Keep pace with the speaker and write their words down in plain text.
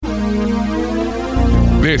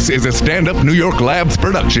This is a Stand Up New York Labs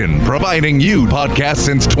production, providing you podcasts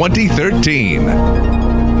since 2013.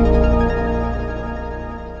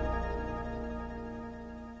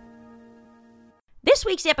 This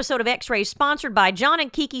week's episode of X-Ray is sponsored by John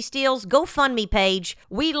and Kiki Steele's GoFundMe page.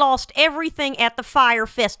 We lost everything at the Fire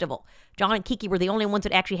Festival. John and Kiki were the only ones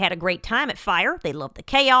that actually had a great time at Fire. They loved the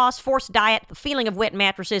chaos, forced diet, the feeling of wet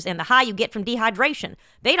mattresses, and the high you get from dehydration.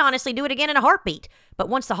 They'd honestly do it again in a heartbeat. But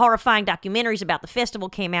once the horrifying documentaries about the festival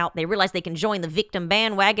came out, they realized they can join the victim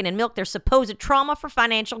bandwagon and milk their supposed trauma for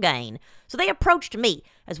financial gain. So they approached me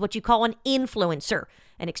as what you call an influencer.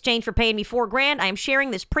 In exchange for paying me $4,000, I am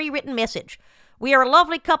sharing this pre-written message. We are a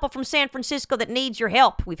lovely couple from San Francisco that needs your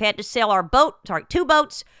help. We've had to sell our two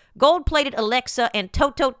boats, gold-plated Alexa, and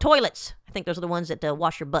Toto toilets. I think those are the ones that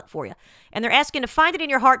wash your butt for you. And they're asking to find it in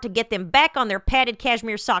your heart to get them back on their padded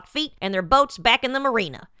cashmere sock feet and their boats back in the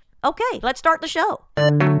marina. Okay, let's start the show.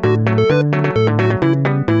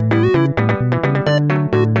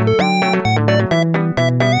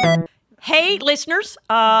 Hey, listeners.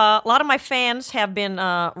 A lot of my fans have been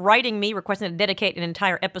writing me, requesting to dedicate an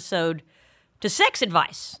entire episode to sex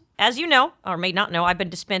advice. As you know, or may not know, I've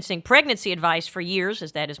been dispensing pregnancy advice for years,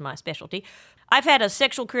 as that is my specialty. I've had a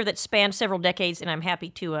sexual career that spanned several decades, and I'm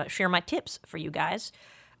happy to share my tips for you guys.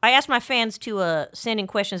 I asked my fans to send in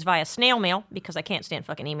questions via snail mail, because I can't stand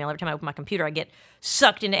fucking email. Every time I open my computer, I get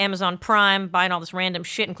sucked into Amazon Prime, buying all this random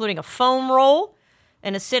shit, including a foam roll,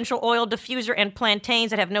 an essential oil diffuser, and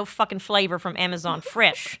plantains that have no fucking flavor from Amazon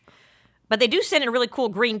Fresh. But they do send in a really cool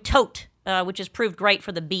green tote, which has proved great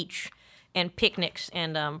for the beach and picnics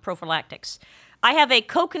and prophylactics. I have a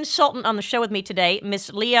co-consultant on the show with me today,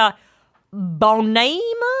 Miss Leah Bonema.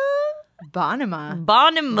 Bonema.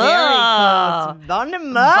 Bonema. Very close.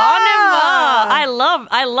 Bonema.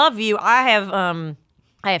 I love you. I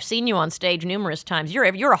have seen you on stage numerous times.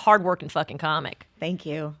 You're a hardworking fucking comic. Thank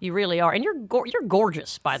you. You really are, and you're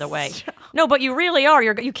gorgeous, by the way. No, but you really are.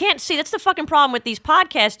 You can't see. That's the fucking problem with these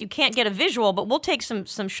podcasts. You can't get a visual, but we'll take some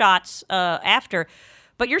shots after.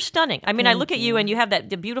 But you're stunning. I mean, I look at you and you have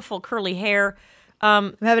the beautiful curly hair.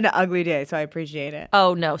 I'm having an ugly day, so I appreciate it.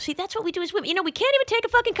 Oh, no. See, that's what we do as women. You know, we can't even take a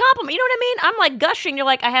fucking compliment. You know what I mean? I'm like gushing. You're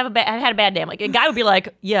like, I had a bad day. I'm like, a guy would be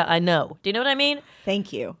like, yeah, I know. Do you know what I mean?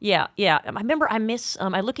 Thank you. Yeah. I remember I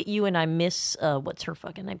look at you and I miss, what's her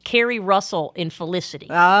fucking name? Carrie Russell in Felicity.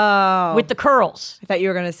 Oh. With the curls. I thought you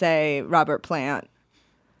were going to say Robert Plant.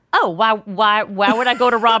 Oh, why would I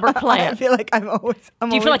go to Robert Plant? I feel like I'm Do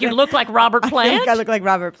you feel like you look like Robert Plant? I feel like I look like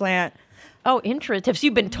Robert Plant. Oh, interest. Have you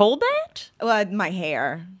been told that? Well, my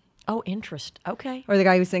hair. Oh, interest. Okay. Or the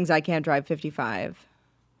guy who sings I Can't Drive 55.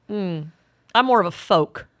 I'm more of a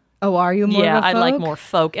folk. Oh, are you more of a folk? Yeah, I like more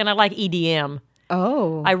folk, and I like EDM.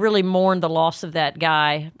 Oh. I really mourned the loss of that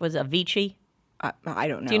guy. Was it Avicii? I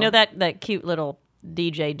don't know. Do you know that cute little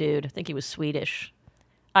DJ dude? I think he was Swedish.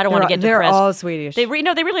 I don't want to get depressed. They're all Swedish. They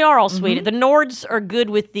really are all Swedish. The Nords are good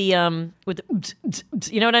with the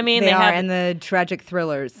you know what I mean? They are, and the tragic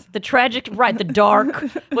thrillers. The tragic, right? The dark.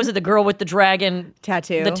 Was it the girl with the dragon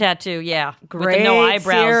tattoo? The tattoo, yeah. Great with the no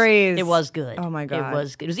eyebrows. series. It was good. Oh my God, it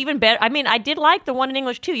was good. It was even better. I mean, I did like the one in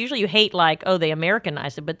English too. Usually, you hate they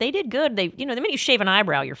Americanized it, but they did good. They, the minute you shave an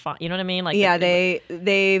eyebrow, you're fine. You know what I mean? Like, yeah, they,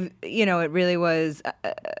 it really was.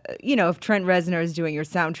 If Trent Reznor is doing your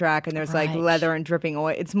soundtrack and there's like leather and dripping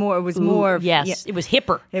oil, it was more. Yes, it was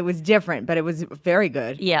hipper. It was different, but it was very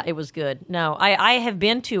good. Yeah, it was good. No, I have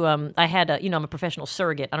been to, I had I'm a professional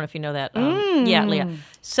surrogate. I don't know if you know that. Yeah, Leah.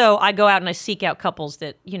 So I go out and I seek out couples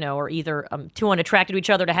that, are either too unattracted to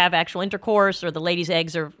each other to have actual intercourse, or the lady's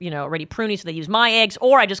eggs are, already pruny, so they use my eggs,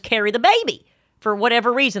 or I just carry the baby. For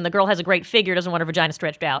whatever reason, the girl has a great figure, doesn't want her vagina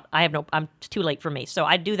stretched out. It's too late for me. So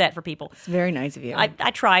I do that for people. It's very nice of you. I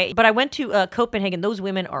try. But I went to Copenhagen. Those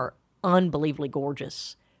women are unbelievably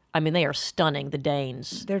gorgeous. I mean, they are stunning, the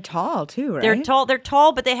Danes. They're tall, too, right? They're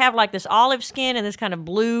tall, but they have like this olive skin and this kind of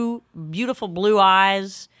beautiful blue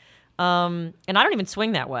eyes. And I don't even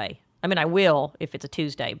swing that way. I mean, I will if it's a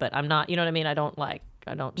Tuesday, but I'm not, you know what I mean? I don't see.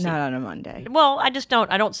 Not on a Monday. Well, I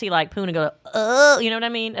don't see like Poon and go, you know what I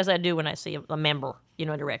mean? As I do when I see a member,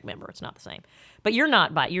 a direct member. It's not the same. But you're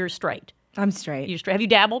you're straight. I'm straight. You're straight. Have you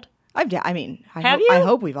dabbled? Have you? I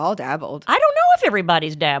hope we've all dabbled. I don't know if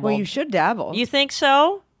everybody's dabbled. Well, you should dabble. You think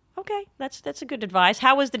so? Okay, that's a good advice.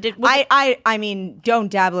 How was the? I mean,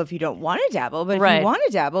 don't dabble if you don't want to dabble, but if you want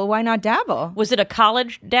to dabble, why not dabble? Was it a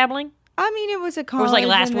college dabbling? I mean, it was a college. It was like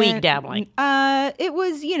last week dabbling. It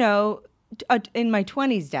was, in my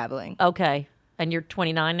 20s dabbling. Okay. And you're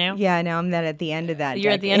 29 now? Yeah, now I'm at the end of that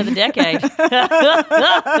You're decade. at the end of the decade.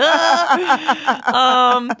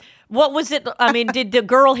 What was it? I mean, did the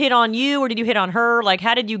girl hit on you or did you hit on her? Like,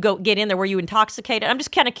 how did you get in there? Were you intoxicated? I'm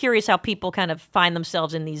just kind of curious how people kind of find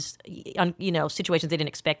themselves in these, situations they didn't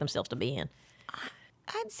expect themselves to be in.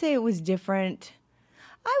 I'd say it was different.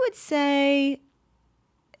 I would say,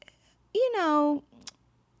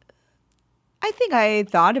 I think I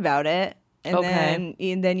thought about it.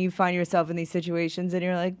 And then you find yourself in these situations and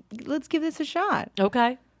you're like, let's give this a shot.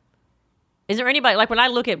 Okay. Is there anybody, like when I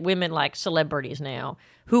look at women like celebrities now,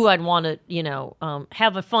 who I'd want to,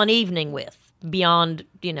 have a fun evening with beyond,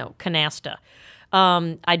 canasta?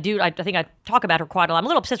 I think I talk about her quite a lot. I'm a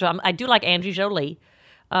little obsessed with her. I do like Angie Jolie.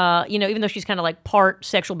 Even though she's kind of like part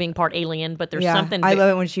sexual being part alien, but there's something. I love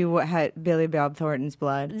it when she had Billy Bob Thornton's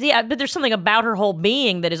blood. Yeah, but there's something about her whole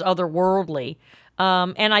being that is otherworldly.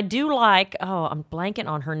 And I do like, I'm blanking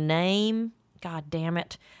on her name. God damn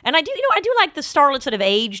it. And I do like the starlets that have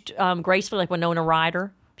aged gracefully, like Winona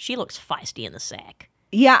Ryder. She looks feisty in the sack.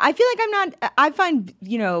 Yeah, I feel like I find,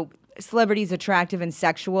 celebrities attractive and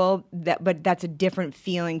sexual, but that's a different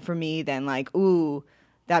feeling for me than like, ooh,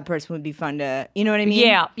 that person would be fun to, you know what I mean?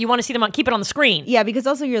 Yeah, you want to see them keep it on the screen. Yeah, because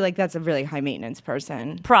also you're like, that's a really high maintenance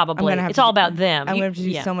person. Probably. It's all about them. I'm going to have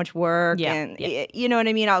to do so much work. Yeah, and you know what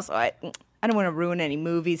I mean? Also, I don't want to ruin any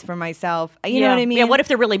movies for myself. You know what I mean? Yeah, what if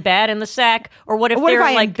they're really bad in the sack? Or what if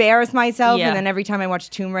I embarrass myself and then every time I watch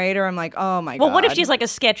Tomb Raider, I'm like, oh my God. Well, what if she's like a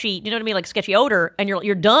sketchy, you know what I mean, like sketchy odor and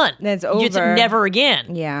you're done. Then it's over. It's never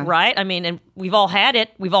again. Yeah. Right? I mean, and we've all had it.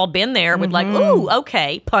 We've all been there with like, ooh,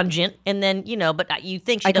 okay, pungent. And then, but you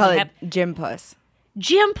think she doesn't have. I call it Gym Puss.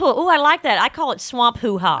 Gym Puss. Ooh, I like that. I call it Swamp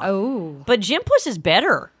Hoo-Ha. Oh. But Gym Puss is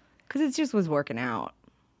better. Because it just was working out.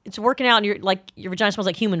 It's working out and your vagina smells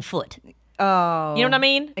like human foot. Oh, you know what I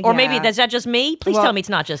mean? Or maybe that's that just me? Please tell me it's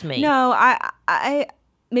not just me. No, I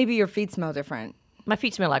maybe your feet smell different. My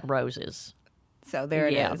feet smell like roses. So there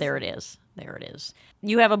it is. Yeah, there it is. There it is.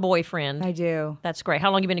 You have a boyfriend. I do. That's great. How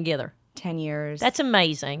long have you been together? 10 years. That's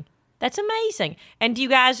amazing. That's amazing. And do you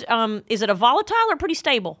guys, is it a volatile or pretty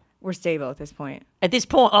stable? We're stable at this point. At this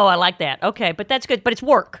point, I like that. Okay, but that's good. But it's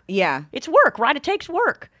work. Yeah. It's work, right? It takes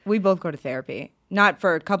work. We both go to therapy. Not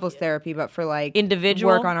for couples therapy, but for like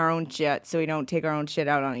individual work on our own shit, so we don't take our own shit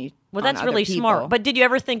out on each. Well, that's really smart. But did you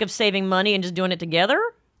ever think of saving money and just doing it together?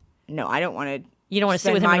 No, I don't want to. You don't want to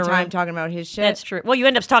sit with him my in a time room? talking about his shit. That's true. Well, you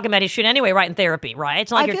end up talking about his shit anyway, right? In therapy, right?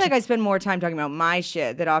 It's not I feel like I spend more time talking about my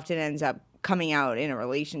shit that often ends up coming out in a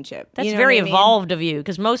relationship. That's very evolved of you,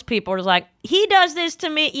 because most people are just like, he does this to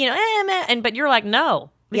me, but you're like, no.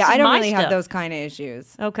 Yeah, I don't really have those kind of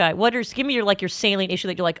issues. Okay, give me your salient issue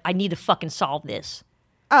that you're like, I need to fucking solve this.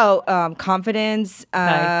 Oh, confidence,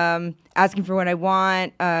 asking for what I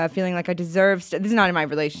want, feeling like I deserve this is not in my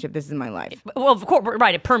relationship, this is in my life. Well, of course,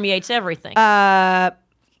 right, it permeates everything. Are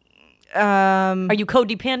you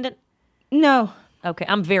codependent? No. Okay,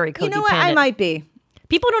 I'm very codependent. You know what? I might be.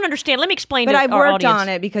 People don't understand. Let me explain but to I've our worked audience. on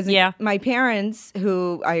it because my parents,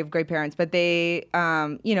 who I have great parents, but they,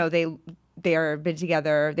 they are been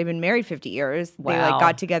together. They've been married 50 years. Wow. They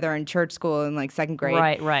got together in church school in second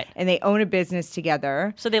grade. Right. And they own a business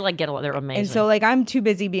together. So they get a lot. They're amazing. And so I'm too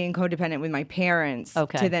busy being codependent with my parents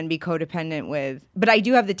to then be codependent with. But I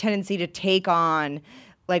do have the tendency to take on.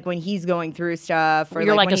 When he's going through stuff or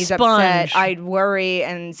you're like when a he's sponge. upset, I'd worry.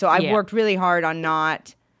 And so I've worked really hard on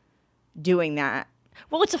not doing that.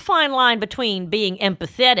 Well, it's a fine line between being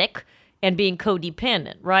empathetic and being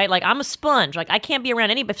codependent, right? I'm a sponge. I can't be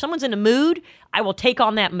around anybody. If someone's in a mood, I will take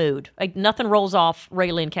on that mood. Nothing rolls off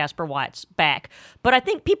Ray Lynn Casper White's back. But I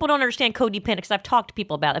think people don't understand codependent because I've talked to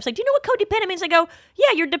people about it. It's like, do you know what codependent means? I go,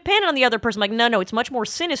 yeah, you're dependent on the other person. I'm like, no, it's much more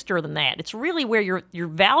sinister than that. It's really where your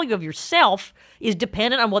value of yourself is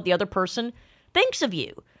dependent on what the other person thinks of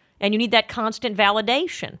you. And you need that constant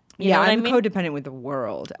validation. You know what I'm I mean? codependent with the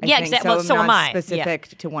world. I yeah, think. exactly. So I'm am not I. Specific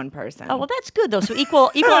to one person. Oh, well, that's good, though. So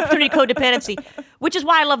equal opportunity codependency, which is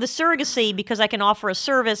why I love the surrogacy, because I can offer a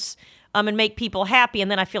service and make people happy,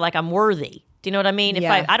 and then I feel like I'm worthy. Do you know what I mean? If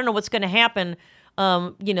I don't know what's going to happen,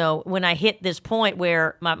 when I hit this point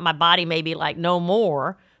where my body may be like, no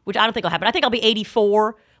more, which I don't think will happen. I think I'll be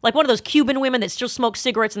 84. Like one of those Cuban women that still smoke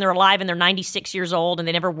cigarettes and they're alive and they're 96 years old and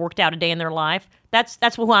they never worked out a day in their life.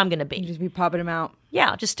 That's who I'm going to be. You just be popping them out.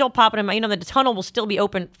 Yeah, just still popping them out. The tunnel will still be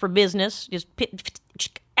open for business. Just,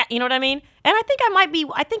 you know what I mean? And I think I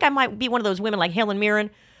might be one of those women like Helen Mirren,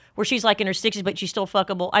 where she's in her 60s, but she's still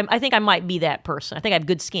fuckable. I think I might be that person. I think I have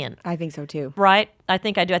good skin. I think so too. Right? I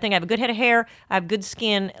think I do. I think I have a good head of hair. I have good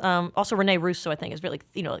skin. Also, Renee Russo, I think, is really,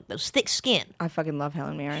 those thick skin. I fucking love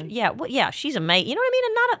Helen Mirren. Yeah, well, yeah, she's amazing. You know what I mean?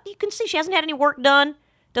 And you can see she hasn't had any work done.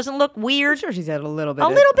 Doesn't look I'm weird. sure she's had a little bit. A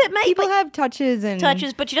little bit, maybe. People have touches,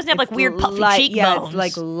 But she doesn't have like it's weird puffy light, cheekbones. Yeah, it's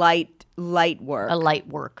like light work. A light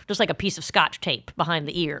work, just like a piece of Scotch tape behind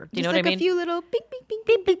the ear. Do you know Just what I mean? a few little bing, bing, bing,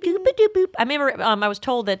 Beep, beep, boop, boop, boop, boop. I remember I was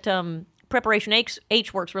told that Preparation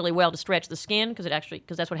H works really well to stretch the skin because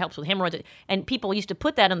that's what helps with hemorrhoids. And people used to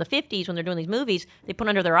put that in the 50s when they're doing these movies. They put it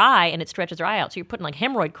under their eye and it stretches their eye out. So you're putting like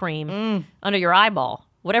hemorrhoid cream under your eyeball.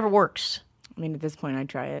 Whatever works, I mean, at this point, I'd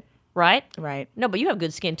try it. right? Right. No, but you have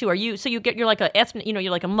good skin too. Are you? So you're like a ethnic.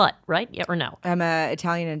 You're like a mutt, right? Yeah or no? I'm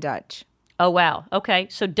Italian and Dutch. Oh wow. Okay.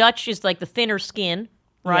 So Dutch is like the thinner skin,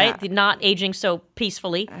 right? Yeah. The not aging so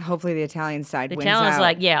peacefully. Hopefully, the Italian side The wins Italian's out.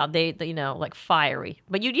 like, yeah, they like fiery.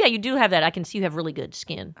 But you do have that. I can see you have really good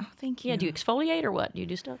skin. Oh, thank you. Yeah, do you exfoliate or what? Do you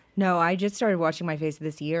do stuff? No, I just started washing my face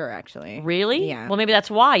this year, actually. Really? Yeah. Well, maybe that's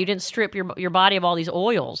why you didn't strip your body of all these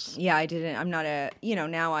oils. Yeah, I didn't. I'm not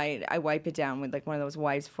now I wipe it down with like one of those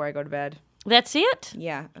wipes before I go to bed. That's it?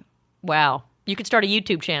 Yeah. Wow. You could start a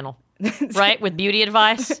YouTube channel, right? With beauty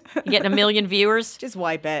advice. You're getting 1 million viewers. Just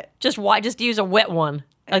wipe it. Just use a wet one,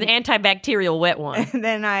 an antibacterial wet one. And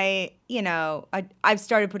then I've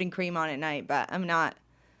started putting cream on at night, but I'm not.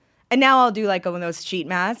 And now I'll do like one of those sheet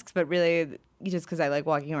masks, but really just because I like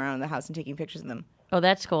walking around the house and taking pictures of them. Oh,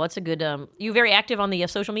 that's cool. That's a good. You very active on the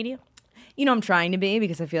social media? I'm trying to be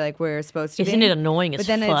because I feel like we're supposed to be. Isn't it annoying as But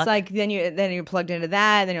then fuck? it's like then you're plugged into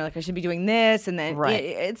that. Then you're like I should be doing this, and then Right.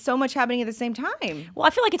 it's so much happening at the same time. Well, I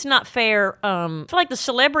feel like it's not fair. I feel like the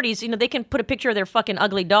celebrities, they can put a picture of their fucking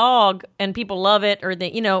ugly dog and people love it, or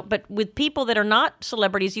but with people that are not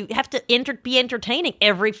celebrities, you have to be entertaining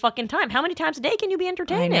every fucking time. How many times a day can you be I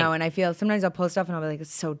entertaining? know, and I feel sometimes I'll post stuff and I'll be like,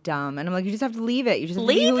 it's so dumb, and I'm like, you just have to leave it. You just have to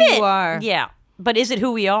Leave be who it. you are. Yeah, but is it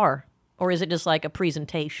who we are, or is it just like a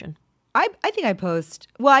presentation? I think I post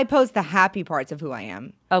the happy parts of who I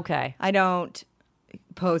am. Okay. I don't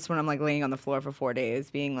post when I'm like laying on the floor for 4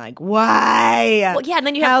 days being like, why? Well, yeah, and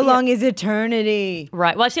then you have how long is eternity?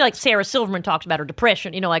 Right. Well, I see like Sarah Silverman talks about her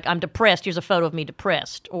depression. Like I'm depressed. Here's a photo of me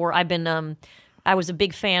depressed. Or I've been, I was a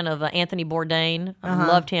big fan of Anthony Bourdain. I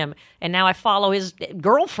loved him. And now I follow his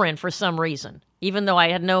girlfriend for some reason, even though I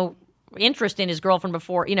had no interest in his girlfriend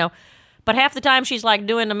before, But half the time she's like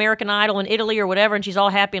doing American Idol in Italy or whatever, and she's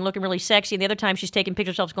all happy and looking really sexy. And the other time she's taking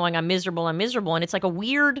pictures of herself going, I'm miserable. And it's like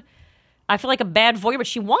I feel like a bad voyeur, but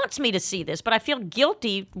she wants me to see this, but I feel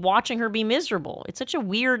guilty watching her be miserable. It's such a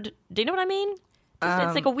weird, do you know what I mean?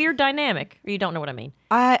 It's like a weird dynamic, or you don't know what I mean?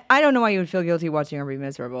 I don't know why you would feel guilty watching her be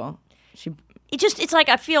miserable. It's like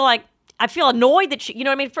I feel annoyed that she, you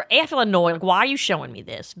know what I mean? A, I feel annoyed. Like, why are you showing me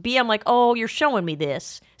this? B, I'm like, oh, you're showing me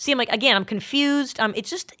this. C, I'm like, again, I'm confused.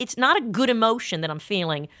 It's not a good emotion that I'm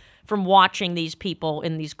feeling from watching these people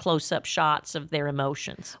in these close-up shots of their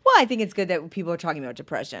emotions. Well, I think it's good that people are talking about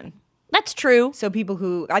depression. That's true. So people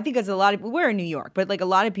who, I think we're in New York, but like a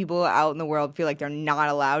lot of people out in the world feel like they're not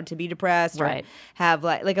allowed to be depressed. Right. Or have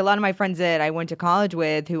like a lot of my friends that I went to college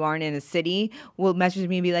with who aren't in a city will message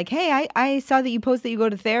me and be like, hey, I saw that you post that you go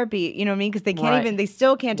to therapy. You know what I mean? Because they can't they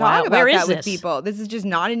still can't talk about Where that is with this? people. This is just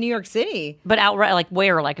not in New York City. But outright, like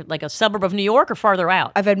where? Like a suburb of New York or farther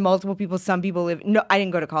out? I've had multiple people, some people live, no, I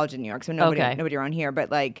didn't go to college in New York, so nobody around here,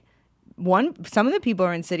 but like, some of the people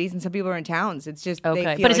are in cities and some people are in towns. It's just Okay.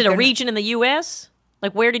 they feel But is like it a they're region in the U.S.?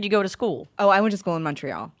 Like, where did you go to school? Oh, I went to school in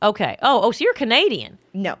Montreal. Okay. Oh, so you're Canadian.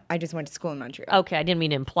 No, I just went to school in Montreal. Okay, I didn't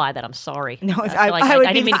mean to imply that. I'm sorry. No,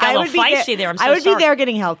 I didn't mean to get a little feisty there. I'm so I would sorry. be there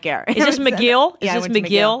getting healthcare. Is this McGill? Yeah, I Is this went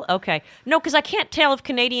to McGill? Okay. No, because I can't tell if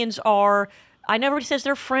Canadians are. I know everybody says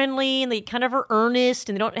they're friendly and they kind of are earnest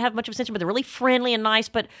and they don't have much of a sense, but they're really friendly and nice.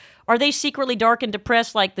 But are they secretly dark and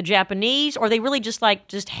depressed like the Japanese, or are they really just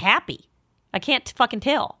happy? I can't fucking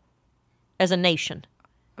tell. As a nation,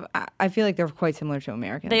 I feel like they're quite similar to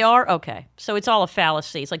Americans. they are okay. So it's all a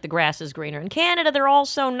fallacy. It's like the grass is greener in Canada. They're all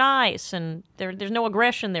so nice and there's no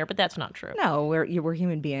aggression there, but that's not true. No, we're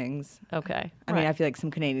human beings. Okay. I mean, I feel like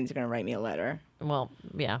some Canadians are going to write me a letter. Well,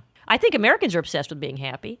 yeah. I think Americans are obsessed with being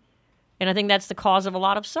happy. And I think that's the cause of a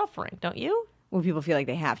lot of suffering, don't you? Well, people feel like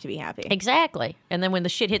they have to be happy. Exactly. And then when the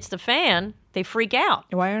shit hits the fan, they freak out.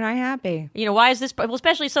 Why aren't I happy? Why is this? Well,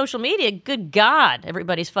 especially social media. Good God,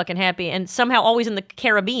 everybody's fucking happy. And somehow always in the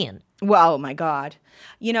Caribbean. Well, oh my God.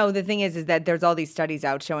 The thing is that there's all these studies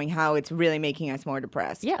out showing how it's really making us more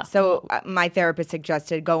depressed. Yeah. So my therapist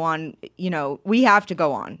suggested go on, we have to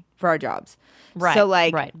go on for our jobs. Right, So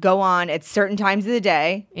right. go on at certain times of the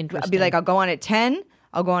day. I'll Interesting. be like, I'll go on at 10,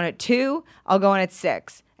 I'll go on at 2, I'll go on at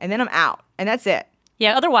 6, and then I'm out. And that's it.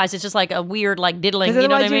 Yeah, otherwise it's just like a weird, diddling, Because you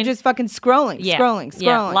know what I otherwise mean? you're just fucking scrolling. yeah.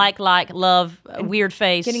 Scrolling. Like, love, weird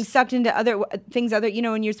face. Getting sucked into other things, and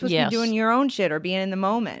you're supposed to Yes. be doing your own shit or being in the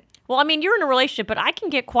moment. Well, I mean, you're in a relationship, but I can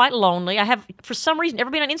get quite lonely. I have, for some reason,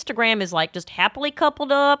 everybody on Instagram is like just happily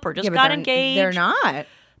coupled up or just Yeah, but got they're- engaged. They're not.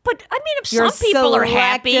 But I mean, if You're some people are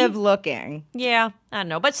happy, selective looking. yeah, I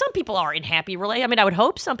know. But some people are in happy relationships. I mean, I would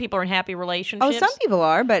hope some people are in happy relationships. Oh, some people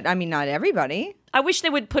are, but I mean, not everybody. I wish they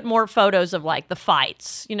would put more photos of like the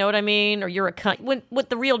fights. You know what I mean? Or you're a cunt with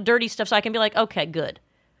the real dirty stuff, so I can be like, okay, good.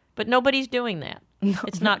 But nobody's doing that.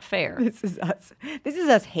 It's not fair. This is us. This is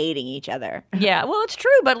us hating each other. Yeah, well, it's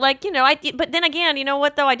true, but like but then again, you know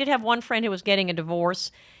what though? I did have one friend who was getting a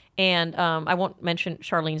divorce, and I won't mention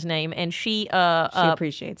Charlene's name, and she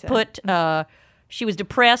appreciates it. Put she was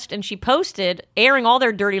depressed, and she posted airing all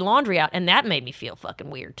their dirty laundry out, and that made me feel fucking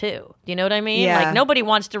weird too. Do you know what I mean? Yeah. Like nobody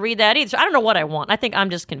wants to read that either. So I don't know what I want. I think I'm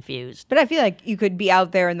just confused. But I feel like you could be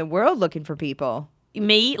out there in the world looking for people.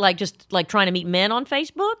 Me, like just like trying to meet men on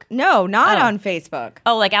Facebook. No, not Oh. on Facebook.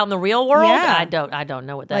 Oh, like out in the real world? Yeah. I don't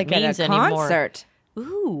know what that Like means at a anymore. concert.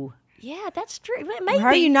 Ooh, yeah, that's true. Maybe. How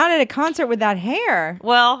are you not at a concert with that hair?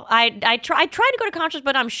 Well, I try to go to concerts,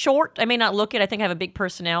 but I'm short. I may not look it. I think I have a big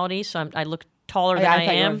personality, so I look taller than I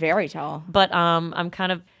thought you am. were very tall. But I'm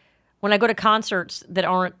kind of when I go to concerts that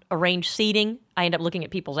aren't arranged seating, I end up looking at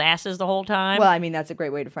people's asses the whole time. Well, I mean, that's a great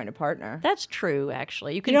way to find a partner. That's true,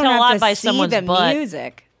 actually. You can You don't tell a have lot to by see someone's the butt.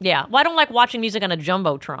 music. Yeah. Well, I don't like watching music on a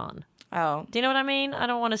jumbotron. Oh, Do you know what I mean? I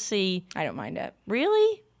don't want to see. I don't mind it.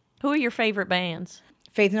 Really? Who are your favorite bands?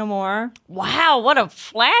 Faith No More. Wow, what a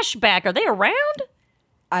flashback. Are they around?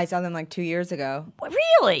 I saw them like 2 years ago.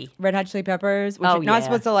 Really? Red Hot Chili Peppers, which Oh, you're not yeah.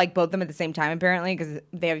 supposed to like both them at the same time apparently because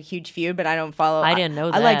they have a huge feud. But I don't follow. I didn't know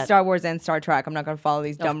I like that. Star Wars and Star Trek. I'm not going to follow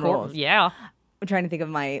these dumb Of course. rules. Yeah. I'm trying to think of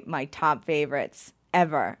my top favorites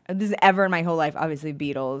ever. This is ever in my whole life. Obviously,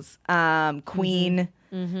 Beatles, Queen.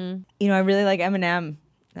 Mm-hmm. You know, I really like Eminem.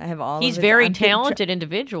 I have all. He's of his, very I'm talented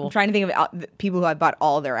individual. trying to think of the people who I bought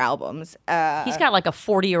all their albums. He's got like a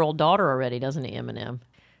 40-year-old daughter already, doesn't he, Eminem?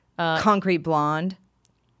 Concrete Blonde.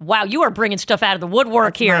 Wow, you are bringing stuff out of the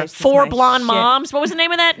woodwork That's here. my- that's Four my blonde shit. moms. What was the name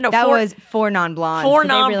of that? No, That four, was Four Non-Blondes. Four but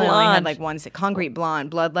They really only Non-Blondes. had like one. Concrete Blonde,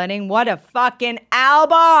 Bloodletting. What a fucking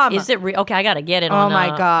album! Is it okay? I gotta get it Oh on. my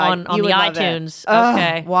god! on You the would love it. iTunes. Ugh,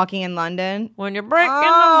 Okay. Walking in London. When you break in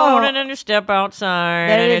Oh. the morning and you step outside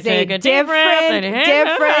That and you is a take a deep breath and you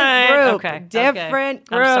different group. Okay. Different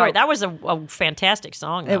I'm sorry. group. That was a fantastic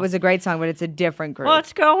song. It was a great song, but it's a different group.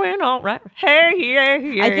 What's going on? Right? Hey, yeah,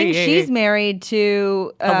 yeah. I think yeah. she's married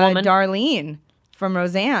to woman? Darlene from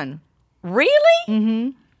Roseanne. Really?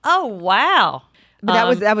 Mm-hmm. Oh wow.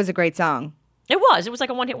 But that was a great song. It was. It was like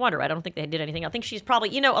a one-hit wonder. I don't think they did anything. I think she's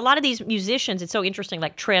probably, a lot of these musicians, it's so interesting,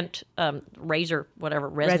 like Trent Reznor.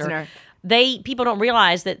 People don't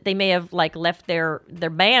realize that they may have like left their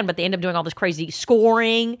band, but they end up doing all this crazy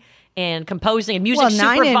scoring and composing and music Well,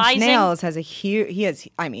 Nine supervising. Inch Nails has a huge. He has.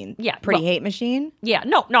 I mean, Yeah, Pretty well- Hate Machine. Yeah,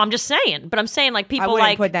 no, I'm just saying. But I'm saying like I people wouldn't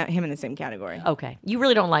like put him in the same category. okay, you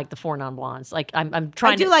really don't like the Four Non-Blondes. Like I'm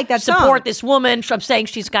trying do to like that support song. this woman. I'm saying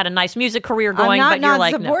she's got a nice music career going, I'm but you're not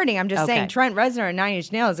like supporting. No. I'm just Okay. saying Trent Reznor and Nine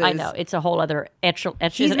Inch Nails. I know it's a whole other He's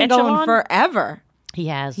is it been going echelon? forever. He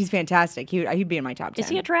has. He's fantastic. He'd be in my top 10. Is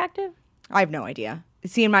he attractive? I have no idea.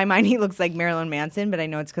 See, in my mind, he looks like Marilyn Manson, but I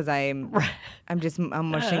know it's because I'm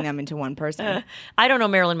mushing them into one person. I don't know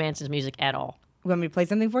Marilyn Manson's music at all. You want me to play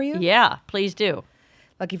something for you? Yeah, please do.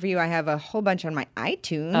 Lucky for you, I have a whole bunch on my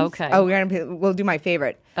iTunes. Okay. Oh, we'll do my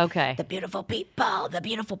favorite. Okay. The beautiful people.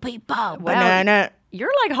 Wow. Banana.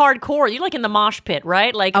 You're like hardcore. You're like in the mosh pit,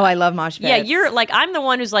 right? Like Oh, I love mosh pits. Yeah, you're like I'm the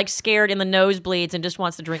one who's like scared in the nosebleeds and just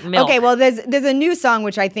wants to drink milk. Okay, well, there's a new song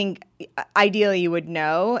which I think ideally you would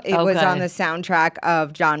know. It was Okay. on the soundtrack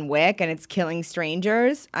of John Wick, and it's "Killing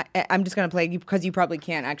Strangers." I'm just gonna play it because you probably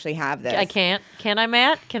can't actually have this. I can't. Can I,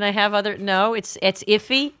 Matt? Can I have other? No, it's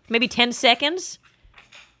iffy. Maybe 10 seconds.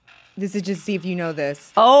 This is just see if you know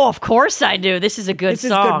this. Oh, of course I do. This is a good This is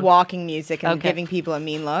song. good walking music and Okay. giving people a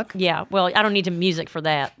mean look. Yeah. Well, I don't need to music for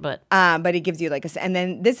that, but But it gives you like and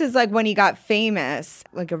then this is like when he got famous,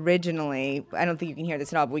 like originally. I don't think you can hear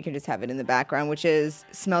this at all, but we can just have it in the background, which is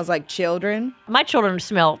 "Smells Like Children." my children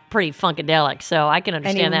smell pretty funkadelic, so I can And he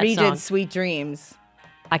understand that redid song. "Sweet Dreams."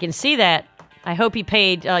 I can see that. I hope he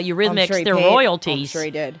paid I'm Eurythmics sure he their paid. royalties. I'm sure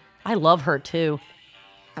he did. I love her too.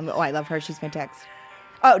 I love her. She's fantastic.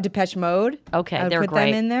 Oh, Depeche Mode. Okay, I would they're put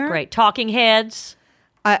great. them in there. Great. Talking Heads.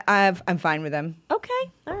 I'm fine with them. Okay.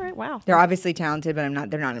 All right. Wow. They're obviously talented,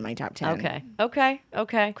 but they're not in my top 10. Okay. Okay.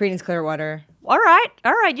 Okay. Creedence Clearwater. All right.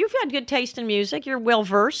 All right. You've got good taste in music. You're well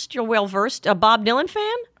versed. A Bob Dylan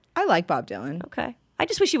fan? I like Bob Dylan. Okay. I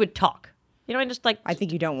just wish you would talk. I just like. I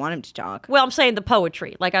think you don't want him to talk. Well, I'm saying the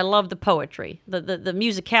poetry. Like I love the poetry, the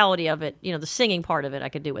musicality of it. The singing part of it, I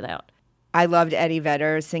could do without. I loved Eddie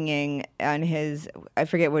Vedder singing on his, I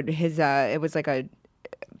forget what his, it was like a,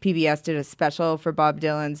 PBS did a special for Bob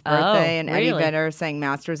Dylan's birthday, and Eddie really? Vedder sang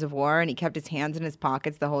Masters of War, and he kept his hands in his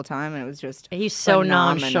pockets the whole time, and it was just He's so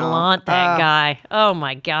phenomenal. nonchalant, that guy. Oh,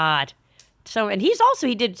 my God. So, and he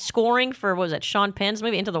did scoring for, what was it, Sean Penn's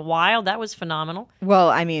movie, Into the Wild? That was phenomenal. Well,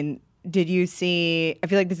 I mean, did you see, I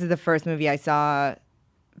feel like this is the first movie I saw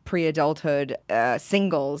pre-adulthood,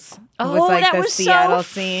 Singles. It was like that the was Seattle so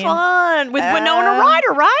scene. fun. With Winona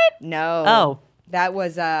Ryder, right? No. Oh. That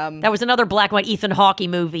was That was another black and white Ethan Hawke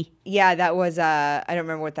movie. yeah, that was I don't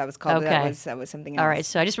remember what that was called, but Okay. that was something else. All right,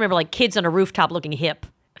 so I just remember like kids on a rooftop looking hip.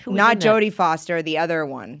 Who was in Not that? Jodie Foster, the other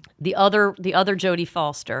one. The other Jodie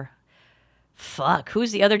Foster. Fuck,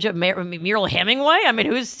 who's the other Muriel Hemingway? I mean,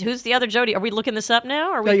 who's the other Jodie? Are we looking this up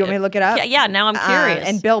now? Are we, Oh, you want me to look it up? Yeah, now I'm curious.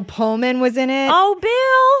 And Bill Pullman was in it. oh,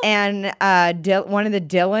 Bill. And one of the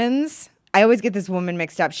Dylans. I always get this woman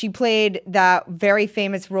mixed up. She played that very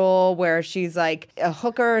famous role where she's like a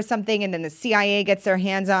hooker or something, and then the CIA gets their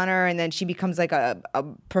hands on her, and then she becomes like a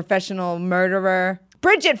professional murderer.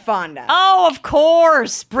 Bridget Fonda. Oh, of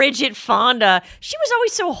course, Bridget Fonda. She was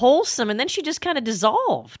always so wholesome, and then she just kind of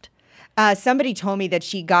dissolved. Somebody told me that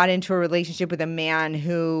she got into a relationship with a man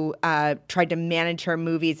who tried to manage her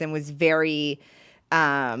movies and was very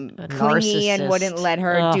clingy and narcissist. wouldn't let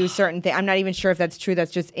her Ugh. do certain things. I'm not even sure if that's true.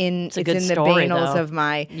 That's just it's a good in the story, banals though. of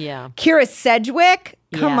my Yeah. Kira Sedgwick.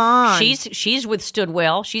 Come Yeah. on. She's withstood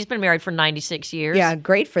well. She's been married for 96 years. Yeah,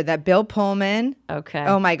 great for that. Bill Pullman. Okay.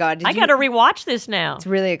 Oh my God. I got to rewatch this now. It's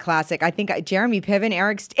really a classic. I think Jeremy Piven,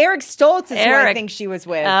 Eric Stoltz is who I Eric. think she was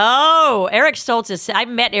with. Oh, Eric Stoltz is. I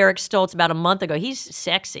met Eric Stoltz about a month ago. He's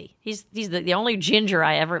sexy. He's the only ginger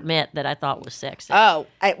I ever met that I thought was sexy. Oh,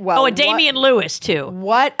 and Damian Lewis too.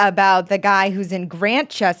 What about the guy who's in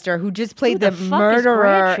Grantchester who just played Who the the fuck is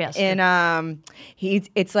murderer Grantchester? in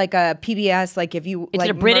it's like a PBS, like if you Is like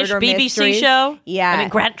it a British murder BBC mysteries. show? Yeah. I mean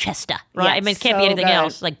Grantchester, right? Yeah, I mean, it can't be so anything good.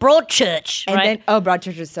 else. Like Broadchurch, And right? then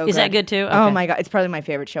Broadchurch is so good. Is that good too? Oh Okay. my God, it's probably my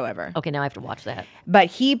favorite show ever. Okay, now I have to watch that. But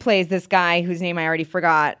he plays this guy whose name I already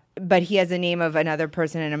forgot, but he has the name of another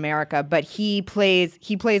person in America. But he plays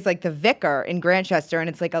like the vicar in Grantchester, and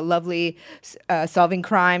it's like a lovely solving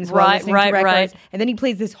crimes while Right, listening right, to records. right. And then he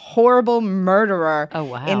plays this horrible murderer Oh,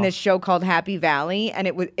 wow. in this show called Happy Valley,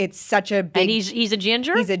 and it's such a big. And he's a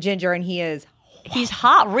ginger. he's a ginger, and he is He's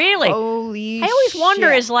hot, really. holy. I always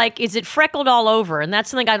wonder shit. is it freckled all over? And that's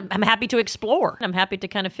something I'm happy to explore. I'm happy to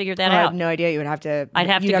kind of figure that I out. have no idea. You would have to. I'd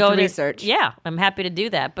have you'd to go to research. Yeah, I'm happy to do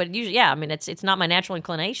that. But usually, I mean, it's not my natural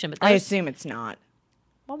inclination. But I those- assume it's not.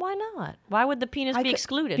 well, why not? Why would the penis be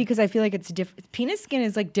excluded? Because I feel like it's different. Penis skin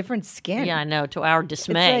is like different skin. yeah, I know. To our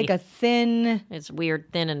dismay, It's like a thin. it's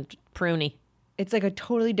weird, thin, and pruny. It's like a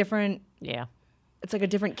totally different. Yeah, It's like a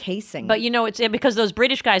different casing. but it's because those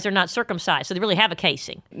British guys are not circumcised, so they really have a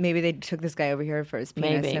casing. maybe they took this guy over here for his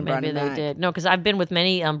penis and brought Maybe him they back. did. No, because I've been with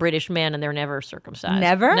many British men, and they're never circumcised.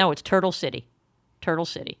 Never? No, it's Turtle City. Turtle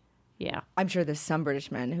City. Yeah. I'm sure there's some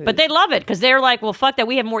British men who. But they love it because they're like, well, fuck that.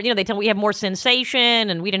 We have more, they tell me we have more sensation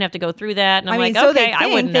and we didn't have to go through that. And I'm I mean, like, so okay, they I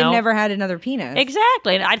think wouldn't they've know. never had another penis.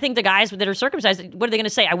 Exactly. And I think the guys that are circumcised, what are they going to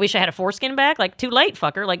say? I wish I had a foreskin back? Like, too late,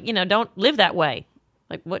 fucker. Like, don't live that way.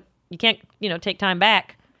 Like, what? You can't, take time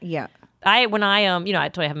back. Yeah. I told you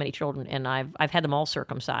I have many children and I've had them all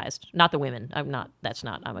circumcised. Not the women. I'm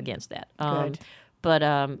against that. Good. But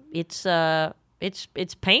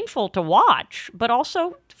it's painful to watch, but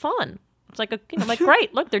also fun. It's like like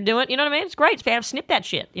great. Look, they're doing. You know what I mean? It's great. Snip that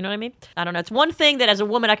shit. You know what I mean? I don't know. It's one thing that as a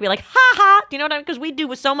woman I can be like, ha ha. You know what I mean? Because we do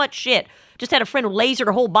with so much shit. Just had a friend who lasered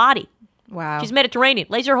her whole body. Wow. She's Mediterranean.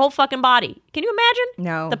 Laser her whole fucking body. Can you imagine?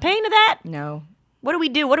 No. The pain of that. No. What do we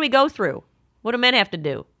do? What do we go through? What do men have to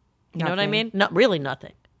do? You know what I Nothing. mean? Not really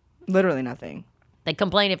nothing. Literally nothing. They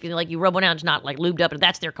complain if you rub one out, it's not like lubed up, and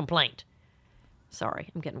that's their complaint. Sorry,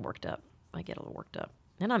 I'm getting worked up. I get a little worked up.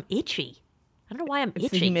 And I'm itchy. I don't know why I'm It's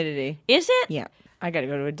itchy. the humidity. Is it? Yeah. I got to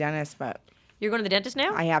go to a dentist, but You're going to the dentist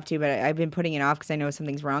now? I have to. But I've been putting it off because I know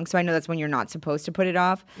something's wrong. So I know that's when you're not supposed to put it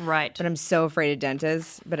off. Right. But I'm so afraid of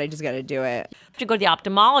dentists. But I just got to do it. To go to the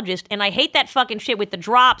ophthalmologist, and I hate that fucking shit with the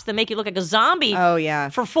drops that make you look like a zombie. Oh, yeah.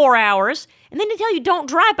 For 4 hours, and then they tell you don't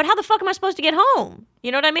drive. But how the fuck am I supposed to get home?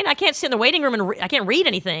 You know what I mean? I can't sit in the waiting room and I can't read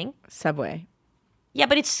anything. Subway. Yeah,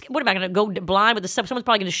 but what am I going to go blind with the sub? Someone's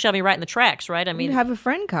probably going to shove me right in the tracks, right? I mean, You have a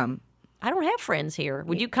friend come. I don't have friends here.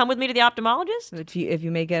 Would you come with me to the ophthalmologist? If you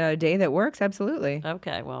make it a day that works, absolutely.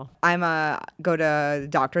 Okay, well, I'm a go to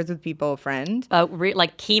doctors with people friend.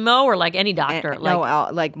 like chemo or like any doctor? No,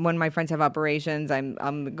 like when my friends have operations,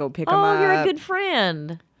 I'm go pick them oh, up. you're a good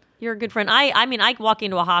friend. You're a good friend. I mean, I walk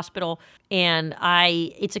into a hospital and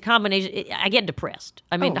it's a combination. I get depressed.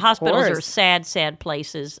 I mean, Oh, the of hospitals are course. sad, sad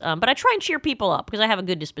places. But I try and cheer people up because I have a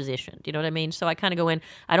good disposition. Do you know what I mean? So I kind of go in.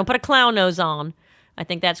 I don't put a clown nose on. I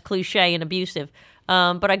think that's cliche and abusive.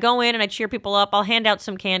 But I go in and I cheer people up. I'll hand out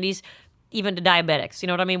some candies, even to diabetics. You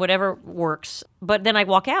know what I mean? Whatever works. But then I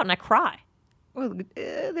walk out and I cry. Well,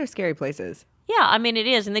 they're scary places. Yeah, I mean, it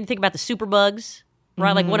is. And then you think about the superbugs,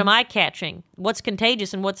 right? Like, what am I catching? What's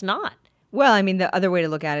contagious and what's not? Well, I mean, the other way to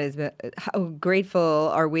look at it is that how grateful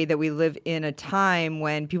are we that we live in a time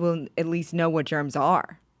when people at least know what germs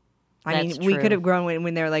are. I That's mean, we true. could have grown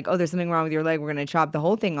when they're like, oh, there's something wrong with your leg. We're going to chop the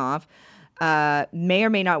whole thing off. May or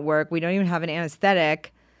may not work. We don't even have an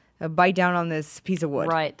anesthetic. Bite down on this piece of wood.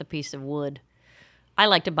 Right, the piece of wood. I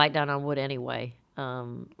like to bite down on wood anyway.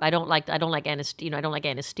 I don't like anesthesia. I don't like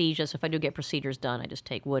anesthesia. So if I do get procedures done, I just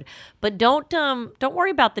take wood. But don't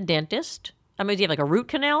worry about the dentist. I mean, do you have like a root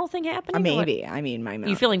canal thing happening? or what? Maybe. I mean, my mouth.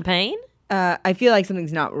 You feeling pain? I feel like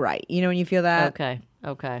something's not right. You know when you feel that?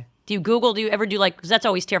 Okay. Do you ever do like? Because that's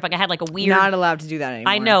always terrifying. I had like a weird. Not allowed to do that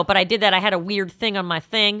anymore. I know, but I did that. I had a weird thing on my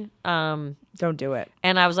thing. Don't do it.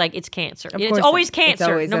 And I was like, it's cancer. It's course always it's cancer.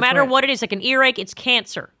 always- no that's matter what- what it is, like an earache, it's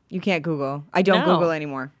cancer. You can't Google. I don't No. Google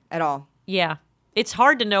anymore at all. Yeah. It's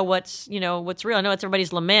hard to know what's real. I know it's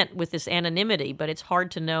everybody's lament with this anonymity, but it's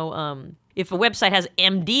hard to know if a website has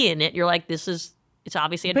MD in it, you're like, it's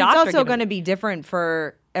obviously a But doctor. it's also giving- going to be different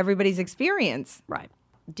for everybody's experience. Right.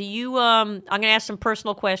 Do you I'm going to ask some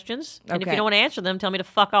personal questions, and if you Okay. don't want to answer them, tell me to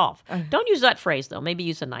fuck off. Don't use that phrase though. Maybe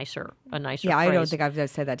use a nicer Yeah, I phrase. don't think I've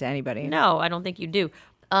said that to anybody. No, I don't think you do.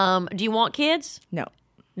 Do you want kids? No.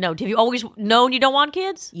 No. Have you always known you don't want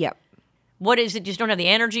kids? Yep. What is it? Just don't have the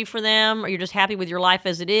energy for them, or you're just happy with your life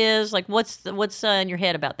as it is? Like, what's in your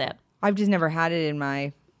head about that? I've just never had it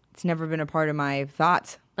it's never been a part of my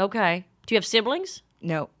thoughts. Okay. Do you have siblings?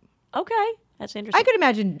 No. Okay, that's interesting. I could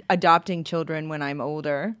imagine adopting children when I'm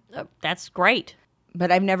older, That's great.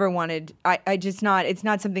 but I've never wanted, it's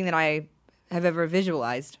not something that I have ever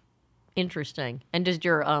visualized. Interesting. And does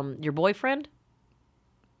your boyfriend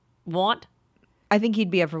want? I think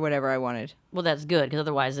he'd be up for whatever I wanted. Well, that's good, because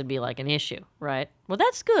otherwise it'd be like an issue, right? Well,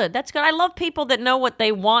 that's good. That's good. I love people that know what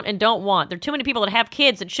they want and don't want. There are too many people that have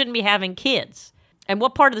kids that shouldn't be having kids. And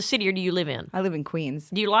what part of the city do you live in? I live in Queens.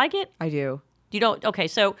 Do you like it? I do. You don't? Okay,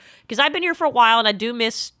 so, because I've been here for a while and I do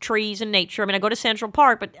miss trees and nature. I mean, I go to Central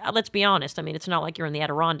Park, but let's be honest. I mean, it's not like you're in the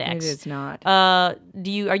Adirondacks. It is not. Are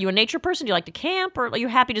you a nature person? Do you like to camp, or are you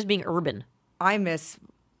happy just being urban? I miss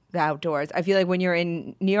the outdoors. I feel like when you're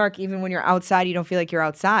in New York, even when you're outside, you don't feel like you're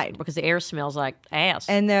outside. Because the air smells like ass.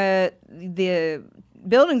 And the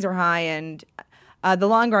buildings are high, and the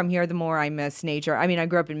longer I'm here, the more I miss nature. I mean, I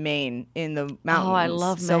grew up in Maine in the mountains. Oh, I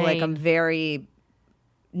love So like I'm Maine. very.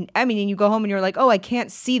 I mean, and you go home and you're like, oh, I can't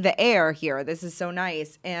see the air here. This is so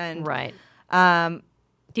nice. And Right.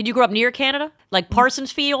 Did you grow up near Canada? Like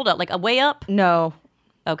Parsons Field? Like way up? no,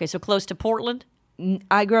 Okay, so close to Portland?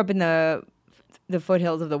 I grew up in the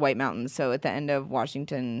foothills of the White Mountains, so at the end of Mount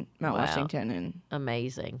Wow. Washington, and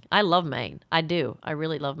Amazing. I love Maine. I do. I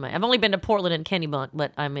really love Maine. I've only been to Portland and Kennebunk,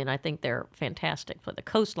 but I mean, I think they're fantastic. But the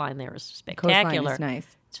coastline there is spectacular. coastline is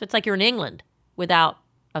nice. So it's like you're in England without,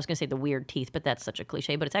 I was going to say the weird teeth, but that's such a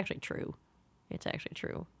cliche, but it's actually true. It's actually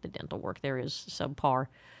true. The dental work there is subpar.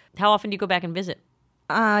 How often do you go back and visit?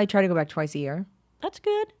 I try to go back twice a year. That's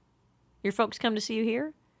good. Your folks come to see you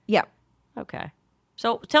here? Yeah. Okay.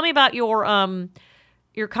 So tell me about your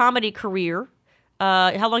comedy career.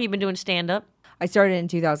 How long you been doing stand-up? I started in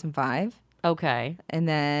 2005. Okay. And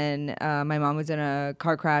then my mom was in a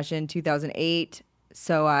car crash in 2008.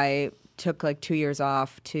 So I took like 2 years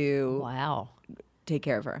off to Wow. take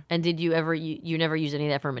care of her. And did you ever, you never use any of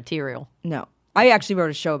that for material? No. I actually wrote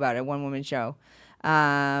a show about it, one woman show,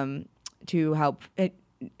 to help it,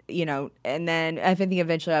 and then I think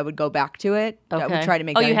eventually I would go back to it. I would try to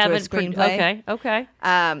make that you into a haven't screenplay. Okay.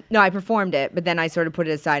 No, I performed it, but then I sort of put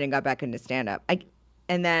it aside and got back into stand-up.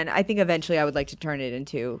 And then I think eventually I would like to turn it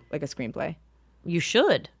into like a screenplay. You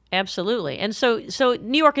should. Absolutely. And so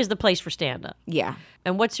New York is the place for stand-up. Yeah.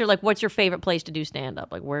 And what's your favorite place to do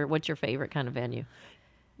stand-up? Like what's your favorite kind of venue?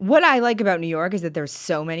 What I like about New York is that there's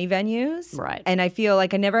so many venues. Right. And I feel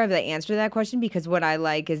like I never have the answer to that question, because what I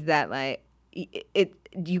like is that like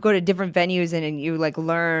you go to different venues and you like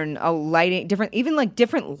learn a lighting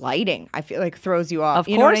different lighting I feel like throws you off. Of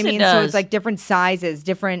You know what course I it mean? So does. it's like different sizes,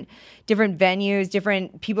 different venues,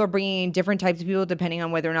 different people are bringing in different types of people depending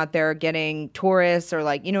on whether or not they're getting tourists or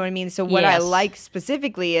like, you know what I mean? So what I Yes. like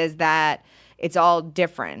specifically is that it's all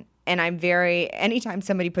different. And anytime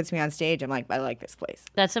somebody puts me on stage, I'm like, I like this place.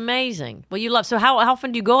 That's amazing. Well, you love, so how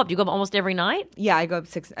often do you go up? Do you go up almost every night? Yeah, I go up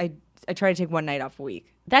I try to take one night off a week.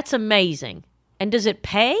 That's amazing. And does it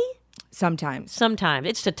pay? Sometimes. Sometimes.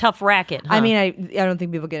 It's a tough racket, huh? I mean, I don't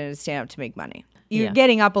think people get into stand up to make money. You're Yeah.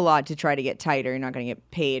 getting up a lot to try to get tighter. You're not going to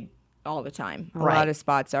get paid all the time. A Right. lot of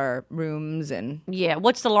spots are rooms and. Yeah.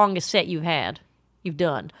 What's the longest set you've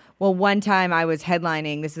done? Well, one time I was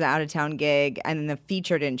headlining. This is an out of town gig, and then the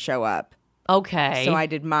feature didn't show up. Okay. So I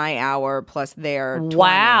did my hour plus their 20.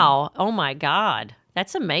 Wow. Oh my God.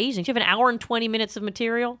 That's amazing. Do you have an hour and 20 minutes of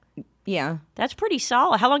material? Yeah. That's pretty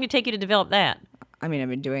solid. How long did it take you to develop that? I mean, I've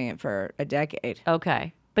been doing it for a decade.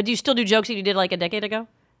 Okay. But do you still do jokes that you did like a decade ago?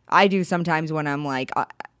 I do sometimes when I'm like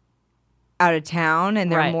out of town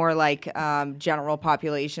and they're Right. more like general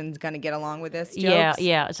population's going to get along with this jokes. Yeah,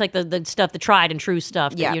 yeah. It's like the stuff, the tried and true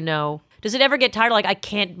stuff that Yeah. you know. Does it ever get tired? Like, I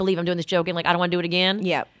can't believe I'm doing this joke and like, I don't want to do it again?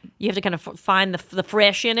 Yep. You have to kind of find the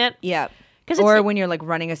fresh in it? Yep. 'Cause it's Or like- when you're like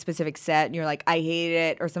running a specific set and you're like, I hate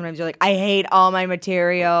it. Or sometimes you're like, I hate all my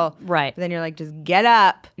material. Right. But then you're like, just get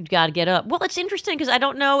up. You've got to get up. Well, it's interesting because I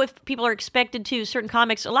don't know if people are expected to. Certain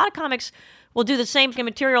comics, a lot of comics will do the same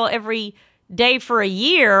material every day for a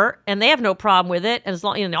year, and they have no problem with it, and as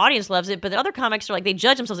long the audience loves it. But the other comics are like, they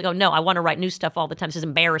judge themselves. They go, no, I want to write new stuff all the time. This is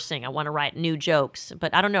embarrassing. I want to write new jokes.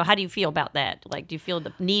 But I don't know. How do you feel about that? Like, do you feel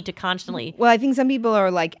the need to constantly? Well, I think some people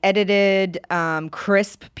are like edited,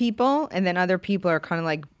 crisp people. And then other people are kind of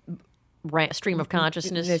like Stream of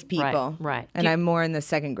consciousness. this people. Right. And I'm more in the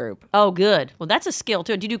second group. Oh, good. Well, that's a skill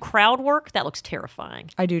too. Do you do crowd work? That looks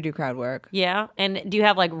terrifying. I do crowd work. Yeah. And do you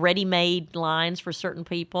have like ready-made lines for certain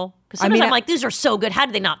people? Because I sometimes mean, I'm like, these are so good. How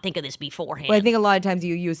did they not think of this beforehand? Well, I think a lot of times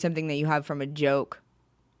you use something that you have from a joke.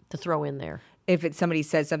 to throw in there. If it's somebody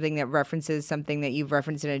says something that references something that you've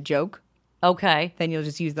referenced in a joke, Okay. then you'll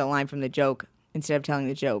just use the line from the joke instead of telling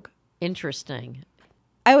the joke. Interesting.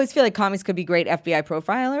 I always feel like comics could be great FBI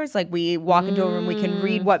profilers. Like we walk into a room, we can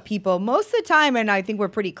read what people most of the time, and I think we're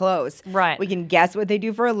pretty close. Right. We can guess what they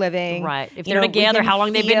do for a living. Right. If You they're we together, can how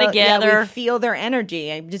long they've been feel- Yeah, together. we feel their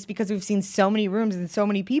energy just because we've seen so many rooms and so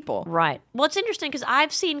many people. Right. Well, it's interesting because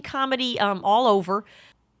I've seen comedy all over.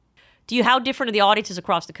 How different are the audiences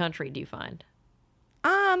across the country, do you find?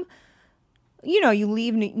 You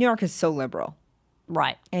leave, New York is so liberal.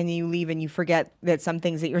 Right. And you leave and you forget that some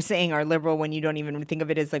things that you're saying are liberal when you don't even think of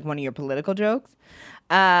it as like one of your political jokes.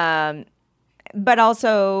 But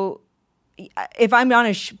also, if I'm on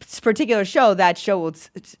a particular show, that show will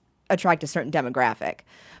attract a certain demographic.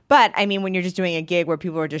 But I mean, when you're just doing a gig where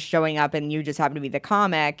people are just showing up and you just happen to be the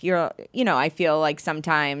comic, I feel like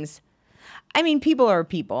sometimes, I mean, people are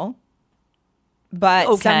people, but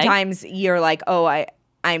Okay. sometimes you're like, oh,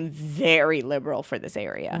 I'm very liberal for this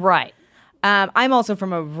area. Right. I'm also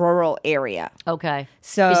from a rural area. Okay.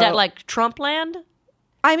 So Is that like Trump land?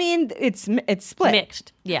 I mean, it's split.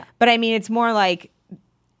 Mixed. Yeah. But I mean, it's more like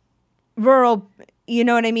rural. You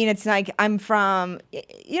know what I mean? It's like I'm from,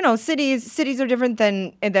 cities are different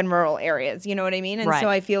than rural areas. You know what I mean? And Right. so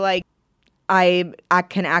I feel like I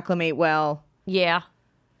can acclimate well. Yeah.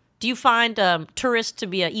 Do you find tourists to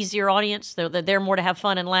be an easier audience? They're there more to have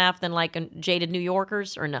fun and laugh than like jaded New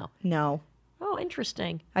Yorkers, or no? No, Oh,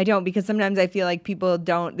 interesting. I don't, because sometimes I feel like people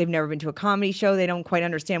they've never been to a comedy show. They don't quite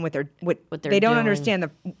understand what they're they're they don't doing. understand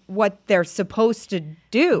what they're supposed to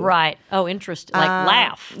do. Right. Oh, interesting. Like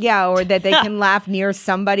laugh. Yeah, or that they can laugh near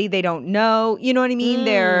somebody they don't know. You know what I mean?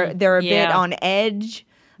 They're a bit yeah. on edge.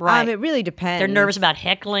 Right. It really depends. They're nervous about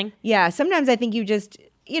heckling. Yeah, sometimes I think you just,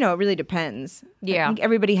 it really depends. Yeah. I think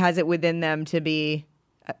everybody has it within them to be,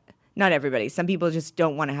 not everybody. Some people just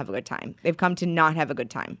don't want to have a good time. They've come to not have a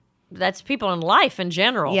good time. That's people in life in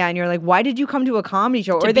general. Yeah, and you're like, why did you come to a comedy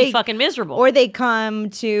show? To be fucking miserable. Or they come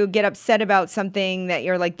to get upset about something that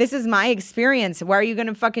you're like, this is my experience. Why are you going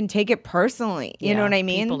to fucking take it personally? You know Yeah, what I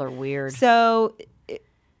mean? people are weird. So,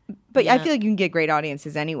 but I Yeah. feel like you can get great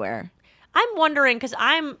audiences anywhere. I'm wondering because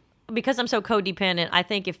I'm so codependent. I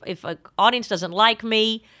think if an audience doesn't like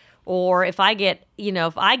me, or if I get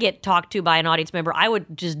talked to by an audience member, I would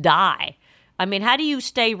just die. I mean, how do you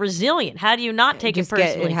stay resilient? How do you not take it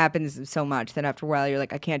personally? It happens so much that after a while you're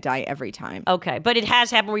like, I can't die every time. Okay, but it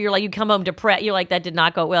has happened where you're like, you come home depressed. You're like, that did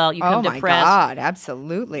not go well. You come Oh my depressed. God,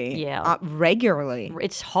 absolutely. Yeah. Regularly.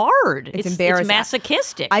 It's hard. It's embarrassing. It's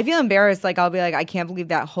masochistic. I feel embarrassed. Like, I'll be like, I can't believe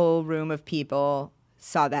that whole room of people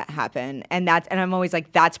saw that happen. And I'm always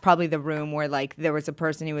like, that's probably the room where like there was a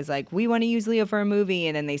person who was like, we want to use Leo for a movie.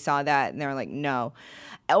 And then they saw that and they were like, no.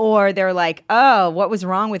 or they're like, oh, what was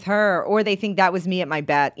wrong with her? Or they think that was me at my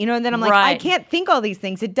bet. You know, and then I'm like, I Right. can't think all these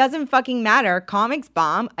things. It doesn't fucking matter. Comics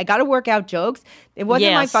bomb. I got to work out jokes. It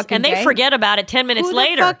wasn't my fucking and they day. forget about it 10 minutes Who the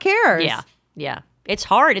later. fuck cares? Yeah. It's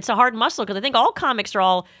hard. It's a hard muscle because I think all comics are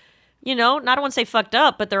all, I don't want to say fucked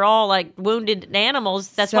up, but they're all like wounded animals.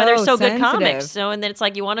 That's why they're so good sensitive. comics. So, and then it's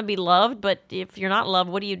like you want to be loved, but if you're not loved,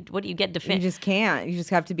 what do you get You defend? just can't. You just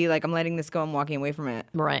have to be like, I'm letting this go. I'm walking away from it.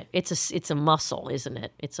 Right. It's a muscle, isn't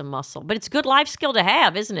it? It's a muscle, but it's a good life skill to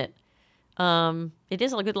have, isn't it? It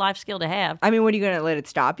is a good life skill to have. I mean, what are you going to let it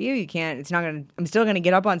stop you? You can't. It's not going to. I'm still going to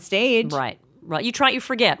get up on stage. Right. You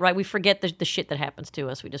forget, right? We forget the shit that happens to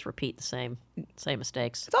us. We just repeat the same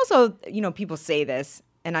mistakes. It's also, people say this,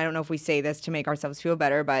 and I don't know if we say this to make ourselves feel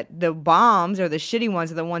better, but the bombs or the shitty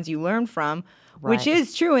ones are the ones you learn from, which Right.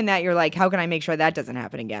 is true in that you're like, how can I make sure that doesn't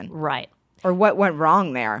happen again? Right. Or what went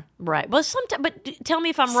wrong there? Right. Well, tell me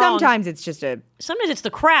if I'm wrong. Sometimes it's just Sometimes it's the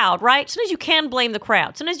crowd, right? Sometimes you can blame the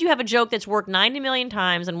crowd. Sometimes you have a joke that's worked 90 million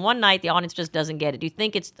times, and one night the audience just doesn't get it. Do you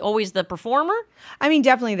think it's always the performer? I mean,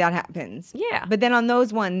 definitely that happens. Yeah. But then on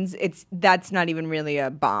those ones, that's not even really a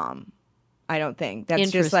bomb. I don't think. That's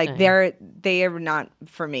just like Interesting. they are not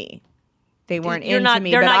for me. They weren't You're into not- me,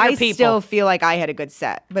 they're but not your I people. still feel like I had a good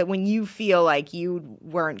set. But when you feel like you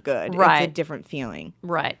weren't good, Right. it's a different feeling.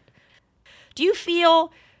 Right. Do you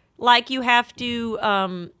feel like you have to,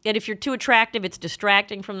 that if you're too attractive, it's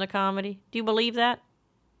distracting from the comedy? Do you believe that?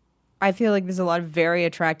 I feel like there's a lot of very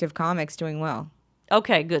attractive comics doing well.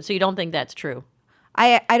 Okay, good. So you don't think that's true?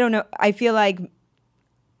 I don't know. I feel like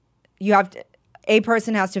a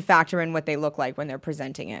person has to factor in what they look like when they're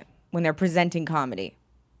presenting it, when they're presenting comedy.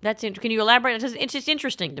 Can you elaborate? It's just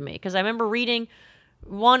interesting to me because I remember reading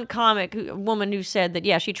one woman who said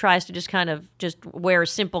that, she tries to just kind of just wear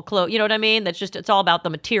simple clothes. You know what I mean? It's all about the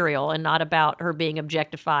material and not about her being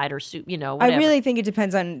objectified or, whatever. I really think it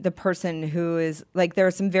depends on the person who is like. There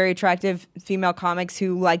are some very attractive female comics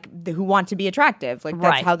who want to be attractive. Like that's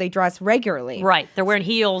Right. how they dress regularly. Right. They're wearing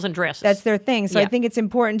heels and dresses. That's their thing. So I Yeah. think it's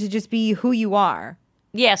important to just be who you are.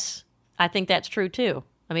 Yes, I think that's true too.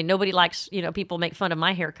 I mean, nobody likes, people make fun of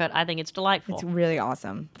my haircut. I think it's delightful. It's really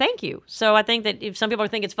awesome. Thank you. So I think that if some people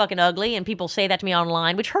think it's fucking ugly and people say that to me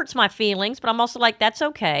online, which hurts my feelings, but I'm also like, that's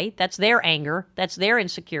okay. That's their anger. That's their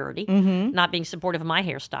insecurity, not being supportive of my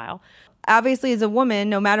hairstyle. Obviously, as a woman,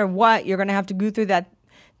 no matter what, you're going to have to go through that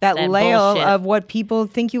layer bullshit. of what people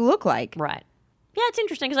think you look like. Right. Yeah, it's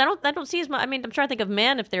interesting because I don't see as much. I mean, I'm trying to think of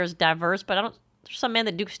men if there's diverse, but there's some men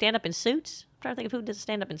that do stand up in suits. I'm trying to think of who does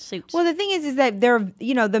stand up in suits. Well, the thing is that there,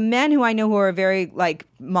 the men who I know who are very like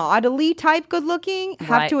modelly type good looking have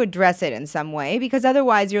Right. to address it in some way because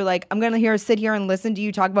otherwise you're like, I'm going to sit here and listen to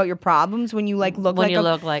you talk about your problems when you like look When like you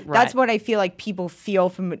look like- That's right. what I feel like people feel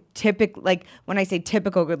from like when I say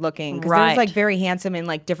typical good looking because Right. there's like very handsome in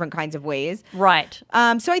like different kinds of ways. Right.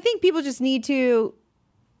 So I think people just need to.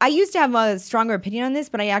 I used to have a stronger opinion on this,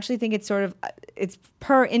 but I actually think it's sort of it's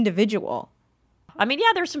per individual. I mean,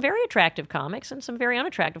 there's some very attractive comics and some very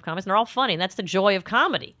unattractive comics, and they're all funny, and that's the joy of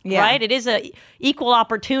comedy, Yeah. right? It is a equal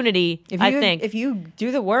opportunity, I think. If you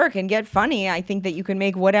do the work and get funny, I think that you can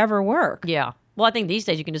make whatever work. Yeah. Well, I think these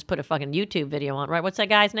days you can just put a fucking YouTube video on, right? What's that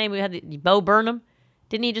guy's name? We had Bo Burnham.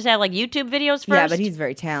 Didn't he just have like YouTube videos first? Yeah, but he's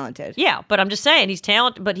very talented. Yeah, but I'm just saying he's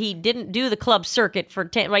talented, but he didn't do the club circuit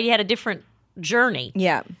right? He had a different journey.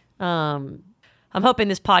 Yeah. I'm hoping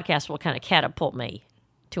this podcast will kind of catapult me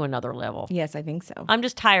to another level. Yes, I think so. I'm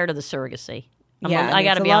just tired of the surrogacy. Yeah, I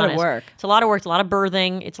got to it's a be lot of honest. work. It's a lot of work. It's a lot of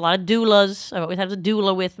birthing. It's a lot of doulas. I always have a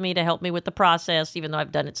doula with me to help me with the process, even though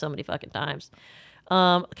I've done it so many fucking times.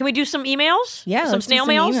 Can we do some emails? Yeah, some let's do snail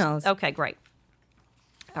some mails. emails. Okay, great.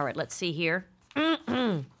 All right, let's see here.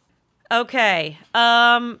 Okay,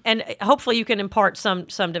 and hopefully you can impart some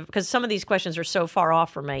because some of these questions are so far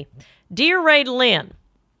off for me. Dear Ray Lynn,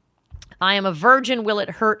 I am a virgin. Will it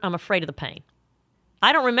hurt? I'm afraid of the pain.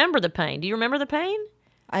 I don't remember the pain. Do you remember the pain?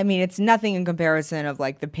 I mean, it's nothing in comparison of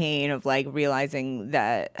like the pain of like realizing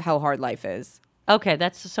that how hard life is. Okay,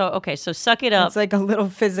 so suck it up. It's like a little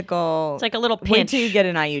physical. It's like a little Wait pinch. till you get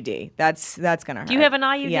an IUD. That's gonna hurt. Do you have an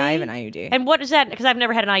IUD? Yeah, I have an IUD. And what is that? Because I've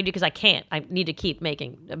never had an IUD because I can't. I need to keep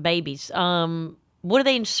making babies. What do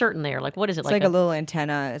they insert in there? Like, what is it? It's like a little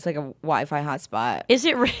antenna. It's like a Wi-Fi hotspot. Is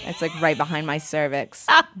it? It's like right behind my cervix.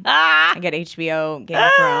 I get HBO, Game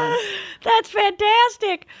of Thrones. That's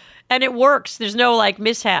fantastic. And it works. There's no like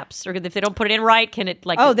mishaps, or if they don't put it in right, can it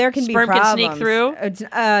like? Oh, there can be sperm problems. can sneak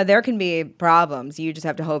through. There can be problems. You just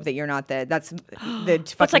have to hope that you're not the. That's the.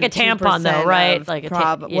 It's like a tampon, though, right? Like a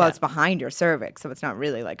Well, yeah. it's behind your cervix, so it's not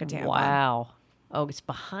really like a tampon. Wow. Oh, it's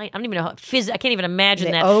behind. I don't even know how. I can't even imagine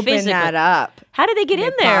They that open physically. that up. How did they get They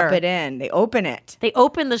in there? pop it in. They open it. They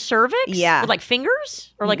open the cervix? Yeah. With like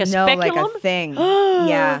fingers? Or like a no, speculum? like a thing.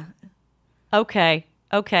 Yeah. Okay.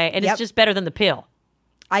 And Yep. it's just better than the pill.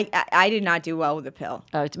 I did not do well with the pill.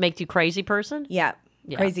 To make you crazy person? Yeah.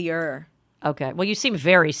 Yeah. Crazier. Okay. Well, you seem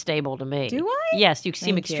very stable to me. Do I? Yes, you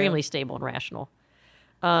seem Thank you. extremely stable and rational.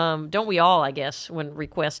 Don't we all, I guess, when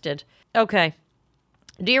requested. Okay.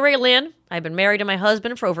 Dear Ray Lynn, I've been married to my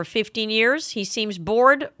husband for over 15 years. He seems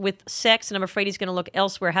bored with sex, and I'm afraid he's going to look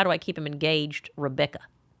elsewhere. How do I keep him engaged? Rebecca.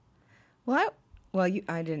 What? Well,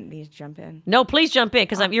 I didn't need to jump in. No, please jump in,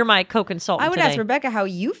 because you're my co-consultant I would today. ask Rebecca how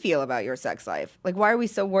you feel about your sex life. Like, why are we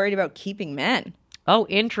so worried about keeping men? Oh,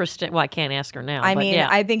 interesting. Well, I can't ask her now. I but mean, yeah.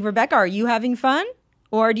 I think, Rebecca, are you having fun?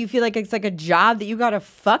 Or do you feel like it's like a job that you got to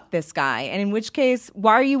fuck this guy? And in which case,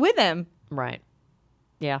 why are you with him? Right.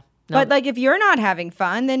 Yeah. No. But like, if you're not having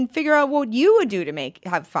fun, then figure out what you would do to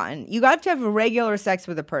have fun. You got to have regular sex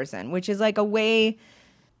with a person, which is like a way,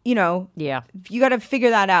 Yeah. you got to figure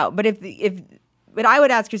that out. But but I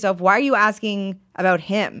would ask yourself, why are you asking about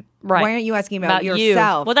him? Right. Why aren't you asking about you.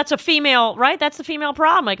 yourself? Well, that's a female, right? That's the female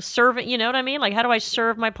problem. Like serving, you know what I mean? Like, how do I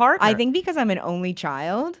serve my partner? I think because I'm an only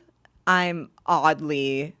child, I'm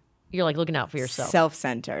oddly you're like looking out for yourself.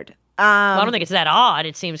 self-centered. Well, I don't think it's that odd.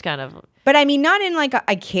 It seems kind of. But I mean, not in like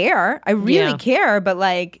I care. I really Yeah. care. But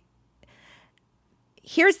like,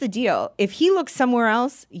 here's the deal: if he looks somewhere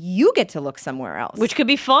else, you get to look somewhere else. Which could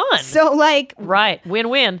be fun. So like, Right.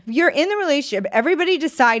 Win-win. you're in the relationship. Everybody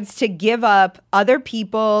decides to give up other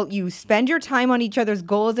people. You spend your time on each other's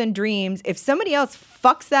goals and dreams. If somebody else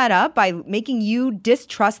fucks that up by making you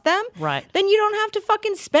distrust them, Right. then you don't have to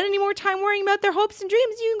fucking spend any more time worrying about their hopes and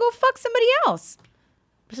dreams. You can go fuck somebody else.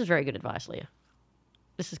 This is very good advice, Leah.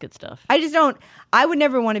 This is good stuff. I would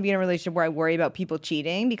never want to be in a relationship where I worry about people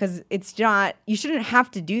cheating because it's not, you shouldn't have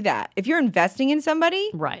to do that. If you're investing in somebody,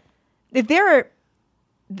 Right.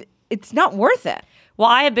 it's not worth it. Well,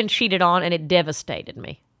 I have been cheated on, and it devastated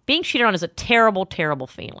me. Being cheated on is a terrible, terrible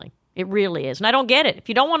feeling. It really is. And I don't get it. If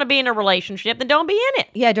you don't want to be in a relationship, then don't be in it.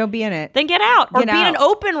 Yeah, don't be in it. Then get out. Or Get be in an out.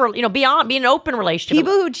 open, be in an open relationship.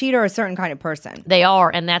 People who cheat are a certain kind of person. They are,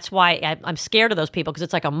 and that's why I'm scared of those people, because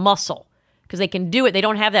it's like a muscle. Because they can do it. They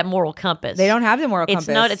don't have that moral compass. They don't have the moral compass.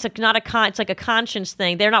 It's like a conscience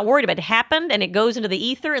thing. They're not worried about it. It happened, and it goes into the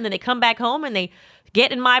ether, and then they come back home, and they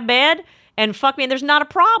get in my bed and fuck me, and there's not a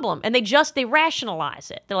problem. And they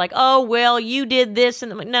rationalize it. They're like, oh, well, you did this.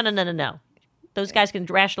 And I'm like, no. Those guys can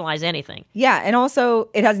rationalize anything. Yeah, and also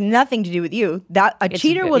it has nothing to do with you. That a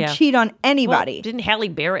cheater will yeah. cheat on Well, anybody. didn't Halle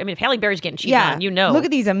Berry? I mean, if Halle Berry's getting cheated Yeah, on, you know. Look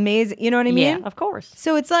at these amazing. You know what I mean? Yeah, of course.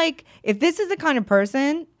 So it's like if this is the kind of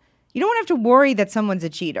person, you don't have to worry that someone's a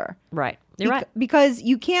cheater. Right. You're right. Because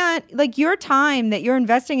you can't, like, your time that you're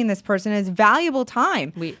investing in this person is valuable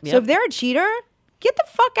time. So Yep. if they're a cheater, get the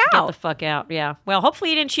fuck out. Get the fuck out. Yeah. Well,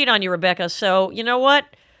 hopefully he didn't cheat on you, Rebecca. So you know what?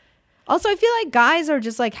 Also, I feel like guys are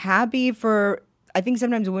just like happy for. I think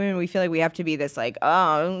sometimes women, we feel like we have to be this like,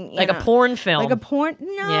 Like a porn film. Like a porn.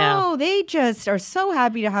 No, Yeah. they just are so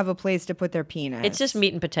happy to have a place to put their penis. It's just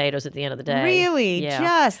meat and potatoes at the end of the day. Really? Yeah.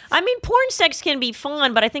 Just. I mean, porn sex can be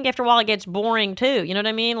fun, but I think after a while it gets boring too. You know what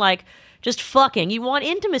I mean? Like just fucking. You want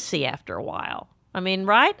intimacy after a while. I mean,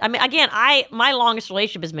 right? I mean, again, my longest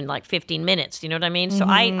relationship has been like 15 minutes. You know what I mean? So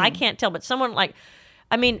I can't tell, but someone like.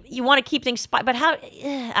 I mean, you want to keep things but how?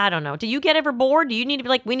 I don't know. Do you get ever bored? Do you need to be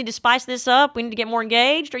like, we need to spice this up? We need to get more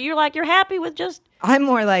engaged? Or you're like, you're happy with just I'm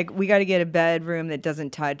more like, we got to get a bedroom that doesn't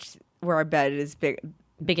touch where our bed is big.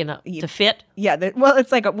 big enough to fit? Yeah, well,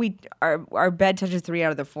 it's like our bed touches 3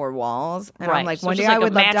 out of the 4 walls, and Right. I'm like, So one it's day just I like a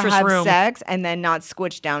would love to mattress have room. sex and then not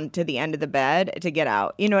squish down to the end of the bed to get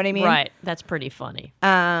out. You know what I mean? Right. That's pretty funny.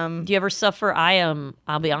 Do you ever suffer?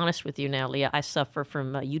 I'll be honest with you now, Leah. I suffer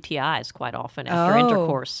from UTIs quite often after Oh.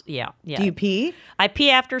 intercourse. Yeah. Do you pee? I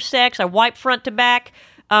pee after sex. I wipe front to back.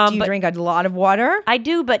 Do you but drink a lot of water? I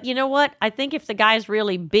do, but you know what? I think if the guy's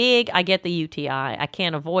really big, I get the UTI. I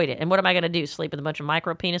can't avoid it. And what am I going to do? Sleep with a bunch of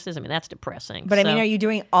micro penises? I mean, that's depressing. But I mean, are you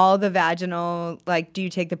doing all the vaginal, like, do you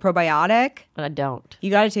take the probiotic? I don't. You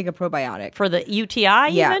got to take a probiotic. For the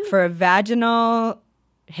UTI, Yeah, even? for a vaginal,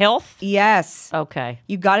 Health? yes. Okay.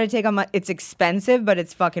 You got to take it's expensive, but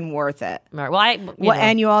it's fucking worth it. All right. Well, Well,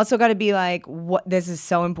 and you also got to be like, what? This is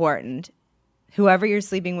so important. Whoever you're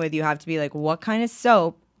sleeping with, you have to be like, what kind of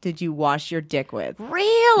soap did you wash your dick with?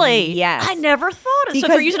 Really? Yes. I never thought of it. So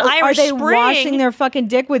if you're using Irish are they Spring, washing their fucking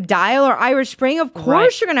dick with Dial or Irish Spring? Of course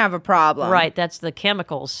Right. you're gonna have a problem. right, that's the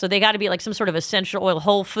chemicals. So they got to be like some sort of essential oil,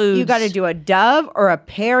 Whole Foods. You got to do a Dove or a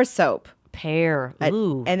Pear soap. Pear.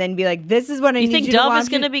 Ooh. And then be like, this is what I You need think you to Dove watch is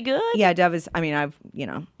going to be good? Yeah, Dove is,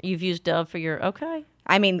 You've used Dove for your, okay.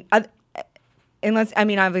 I mean,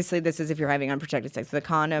 obviously this is if you're having unprotected sex with a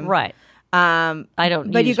condom. Right. I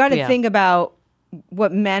don't But you got to yeah. think about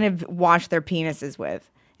what men have washed their penises with.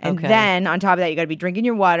 And Okay. then on top of that, you got to be drinking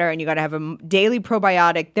your water and you got to have a daily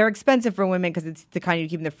probiotic. They're expensive for women because it's the kind you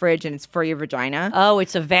keep in the fridge and it's for your vagina. Oh,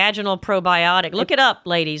 it's a vaginal probiotic. Look it up,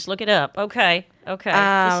 ladies. Look it up. Okay.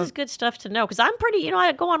 This is good stuff to know because I'm pretty,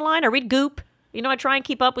 I go online, I read Goop. I try and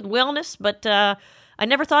keep up with wellness, but I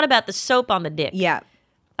never thought about the soap on the dick. Yeah.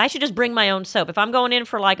 I should just bring my own soap. If I'm going in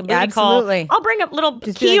for like a booty Absolutely. call, I'll bring up little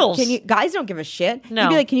Just be like, Kiehl's. guys don't give a shit. No. You'd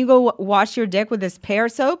be like, can you go wash your dick with this pear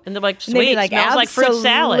soap? And they're like, And they'd be sweet, like, smells like fruit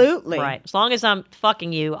salad. absolutely. Right. As long as I'm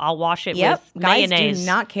fucking you, I'll wash it Yep. with Guys mayonnaise. do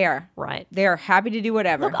not care. Right. They're happy to do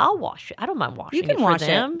whatever. Look, I'll wash it. I don't mind washing You can it for wash it.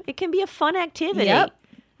 them. It can be a fun activity. Yep.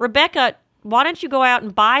 Rebecca, why don't you go out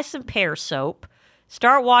and buy some pear soap?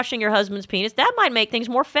 Start washing your husband's penis. That might make things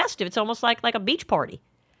more festive. It's almost like a beach party.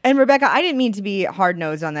 And Rebecca, I didn't mean to be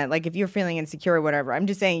hard-nosed on that. Like, if you're feeling insecure or whatever, I'm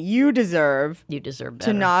just saying you deserve You deserve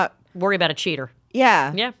better. to not. worry about a cheater.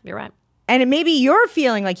 Yeah. Yeah, you're right. And maybe you're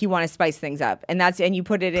feeling like you want to spice things up, and you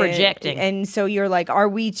put it Projecting. in, and so you're like, "Are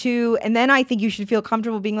we too?" And then I think you should feel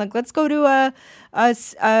comfortable being like, "Let's go to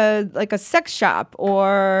a sex shop,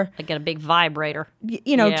 or I get a big vibrator.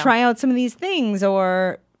 Yeah. try out some of these things."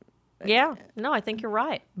 Or, Yeah. No, I think you're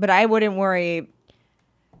right. but I wouldn't worry.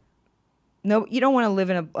 No, you don't want to live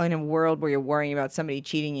in a world where you're worrying about somebody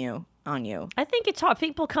cheating on you. I think it's hard.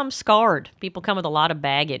 People come scarred. People come with a lot of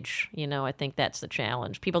baggage. I think that's the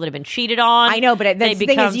challenge. People that have been cheated on. I know, but they the thing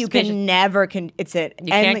become is, you suspicious. can never can't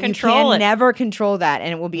control it. never control that,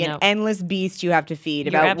 and it will be No. an endless beast you have to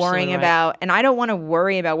feed You're about worrying absolutely right. about. And I don't want to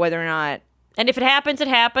worry about whether or not. And if it happens, it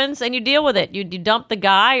happens, and you deal with it. You dump the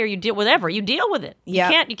guy, or you deal whatever. You deal with it.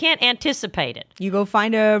 Yeah. You can't anticipate it. You go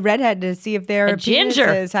find a redhead to see if their A ginger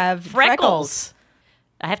penises have freckles.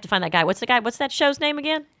 I have to find that guy. What's that show's name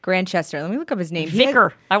again? Grantchester. Let me look up his name.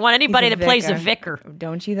 Vicar. I want anybody he's a that plays a vicar. vicar.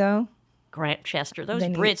 Don't you though? Grantchester. Those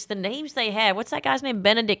Then he- Brits, the names they have. What's that guy's name?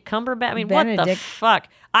 Benedict Cumberbatch. I mean, what the Benedict. fuck?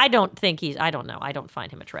 I don't know. I don't find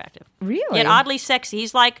him attractive. Really? Yet oddly sexy.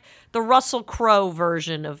 He's like the Russell Crowe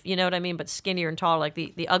version of, you know what I mean, but skinnier and taller, like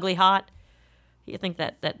the ugly hot. You think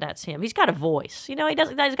that's him? He's got a voice. He's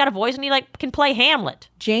got a voice, and he can play Hamlet.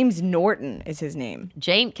 James Norton is his name.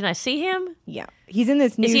 Jane, can I see him? Yeah, he's in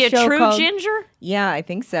this new Is he a show true called. ginger? Yeah, I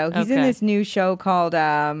think so. He's in Okay. this new show called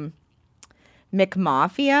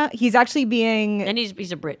McMafia. He's actually being. And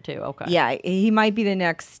he's a Brit too. Okay. Yeah, he might be the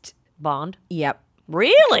next. Bond. Yep.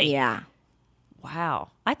 Really? Yeah. Wow.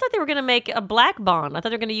 I thought they were going to make a black Bond. I thought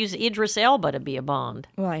they were going to use Idris Elba to be a Bond.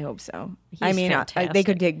 Well, I hope so. He's they fantastic.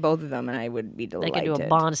 could take both of them, and I would be They delighted. could do a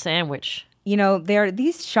Bond sandwich.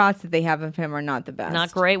 These shots that they have of him are not the best.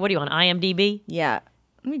 Not great. What are you on IMDb? Yeah.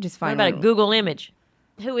 Let me just What find about a one. Google image?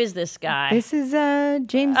 Who is this guy? This is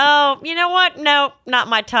James. Oh, you know what? No, not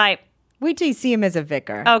my type. Wait till you see him as a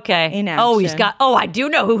vicar. Okay. In Oh, action. I do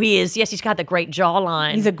know who he is. Yes, he's got the great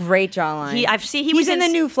jawline. He's a great jawline. He He's was in the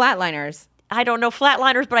new Flatliners. I don't know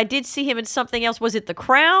Flatliners, but I did see him in something else. Was it The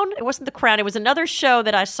Crown? It wasn't The Crown. It was another show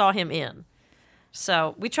that I saw him in.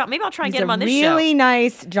 So maybe I'll try and He's get him a on this show. really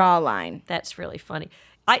nice jawline. That's really funny.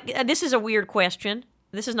 This is a weird question.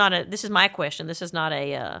 This is my question. This is not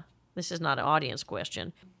an audience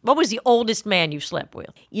question. What was the oldest man you've slept with?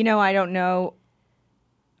 I don't know.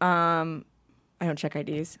 I don't check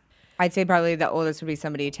IDs. I'd say probably the oldest would be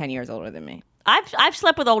somebody 10 years older than me. I've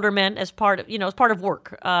slept with older men as part of work.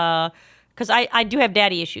 Because I do have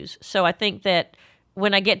daddy issues. So I think that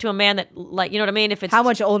when I get to a man that, like, you know what I mean? If it's How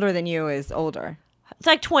much older than you is older? It's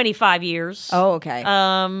like 25 years. Oh, okay.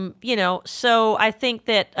 So I think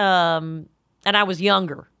that, and I was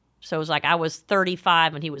younger. So it was like I was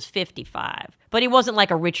 35 and he was 55. But he wasn't like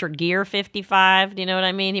a Richard Gere 55. Do you know what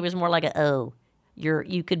I mean? He was more like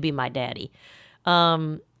you could be my daddy.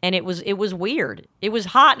 And it was weird. It was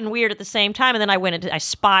hot and weird at the same time. And then I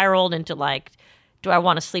spiraled into like, do I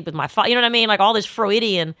want to sleep with my father? You know what I mean? Like all this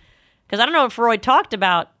Freudian, because I don't know if Freud talked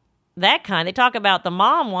about that kind. They talk about the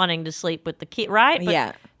mom wanting to sleep with the kid, right? But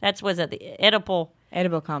Yeah. was that the Oedipal?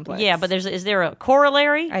 Edible complex. Yeah, but is there a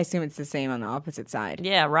corollary? I assume it's the same on the opposite side.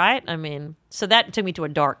 Yeah, right? I mean, so that took me to a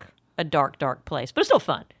dark place. But it's still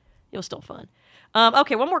fun. It was still fun.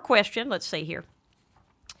 Okay, one more question. Let's see here.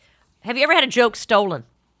 Have you ever had a joke stolen?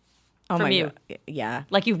 Oh From my you. God. Yeah.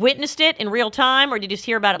 Like you've witnessed it in real time, or did you just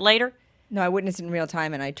hear about it later? No, I witnessed it in real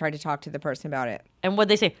time, and I tried to talk to the person about it. And what'd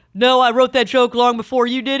they say? No, I wrote that joke long before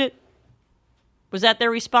you did it. Was that their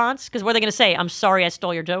response? Because what are they going to say? I'm sorry I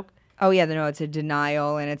stole your joke? Oh yeah, no, it's a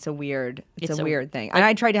denial and it's a weird thing. And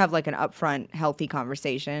I tried to have like an upfront, healthy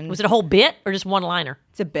conversation. Was it a whole bit or just one liner?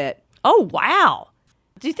 It's a bit. Oh wow.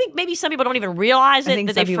 Do you think maybe some people don't even realize it? I think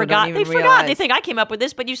that some they people forgot? don't even They forgot. realize. They think I came up with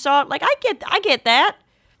this, but you saw it. Like I get that.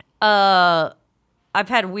 I've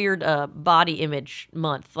had weird body image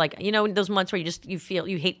month, like those months where you feel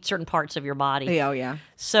you hate certain parts of your body. Yeah, oh yeah.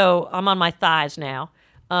 So I'm on my thighs now.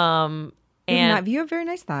 And You have very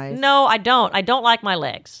nice thighs. no, I don't. I don't like my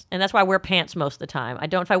legs, and that's why I wear pants most of the time. I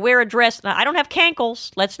don't. If I wear a dress, I don't have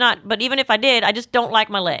cankles. Let's not. But even if I did, I just don't like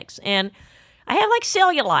my legs, and I have like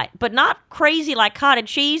cellulite, but not crazy like cottage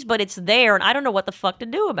cheese. But it's there, and I don't know what the fuck to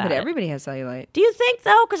do about But it. everybody has cellulite. Do you think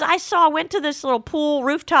though? Because I went to this little pool,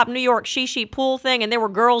 rooftop New York she pool thing, and there were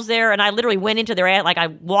girls there, and I literally went into their ass, like I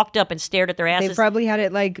walked up and stared at their asses. They probably had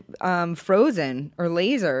it like frozen or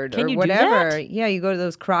lasered Can or you do whatever. that? Yeah, you go to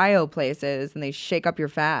those cryo places and they shake up your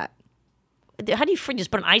fat. How do you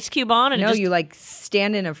just put an ice cube on and No, it, just, you like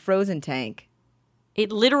stand in a frozen tank.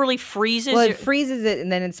 it literally freezes? Well, your- it freezes it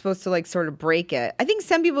and then it's supposed to like sort of break it. I think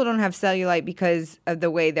some people don't have cellulite because of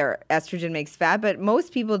the way their estrogen makes fat, but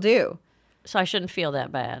most people do. so I shouldn't feel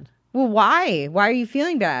that bad. Well, why? Why are you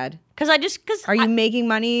feeling bad? Because Are you making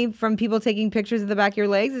money from people taking pictures of the back of your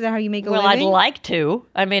legs? Is that how you make a Well, I'd living? like to.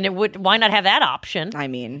 I mean, it would. Why not have that option? I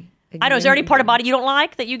mean, I don't know. Is there any part of body you don't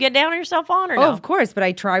like that you get down on yourself on, or Oh, no? of course, but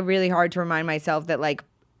I try really hard to remind myself that like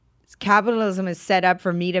capitalism is set up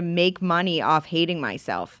for me to make money off hating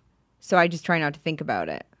myself. So I just try not to think about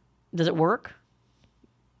it. Does it work?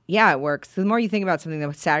 Yeah, it works. The more you think about something,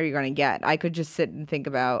 the sadder you're going to get. I could just sit and think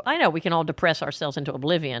about. I know we can all depress ourselves into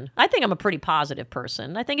oblivion. I think I'm a pretty positive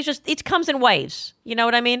person. I think it comes in waves. You know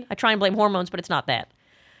what I mean? I try and blame hormones, but it's not that.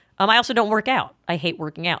 I also don't work out. I hate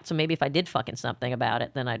working out. So maybe if I did fucking something about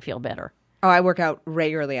it, then I'd feel better. Oh, I work out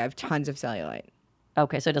regularly. I have tons of cellulite.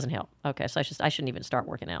 Okay, so it doesn't help. Okay, so I shouldn't even start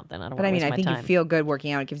working out then. I don't But want I to mean, waste I my think time. you feel good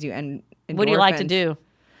working out. It gives you What do you like to endorphins. do?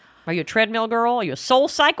 Are you a treadmill girl? Are you a Soul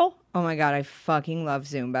Cycle? Oh my God, I fucking love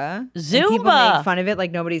Zumba. And Zumba. people make fun of it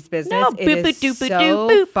like nobody's business. No, It is boop-a-doop-a-doop, so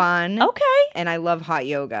boop. fun. Okay. And I love hot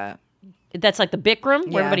yoga. That's like the Bikram,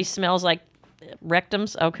 where Yeah. everybody smells like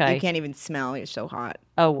rectums. Okay. You can't even smell. It's so hot.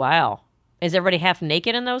 Oh wow. Is everybody half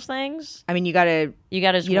naked in those things? I mean, you gotta. You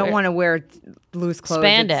got to. You don't want to wear loose clothes.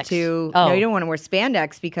 Spandex. It's too. Oh. No, you don't want to wear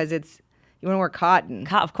spandex because you want to wear cotton.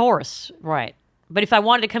 Of course, right. But if I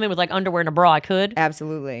wanted to come in with like underwear and a bra, I could.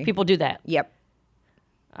 Absolutely. People do that. Yep.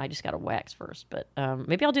 I just got to wax first, but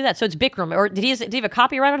maybe I'll do that. So it's Bikram, or did he have a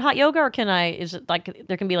copyright on hot yoga, or can I? Is it like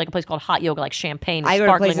there can be like a place called Hot Yoga, like champagne, with I go to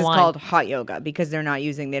sparkling places wine? called hot yoga because they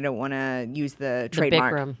don't want to use the the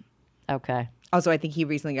trademark. Bikram. Okay. Also, I think he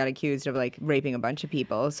recently got accused of like raping a bunch of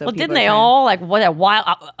people. So Well, people didn't are they trying- all like what that wild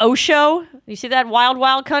Osho? You see that Wild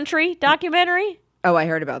Wild Country documentary? Oh, I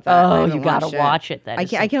heard about that. I Oh, haven't you gotta watched watch it. That I is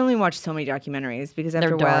can only watch so many documentaries because after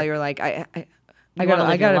They're a while dark. you're like, I You wanna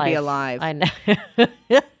live your gotta be life. alive. I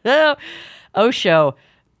know. Osho,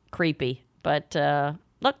 creepy. But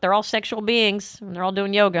look, they're all sexual beings, and they're all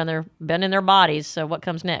doing yoga, and they're bending their bodies. So what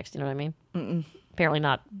comes next? You know what I mean? Apparently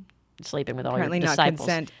not sleeping with all Apparently your not disciples.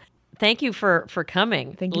 consent. Thank you for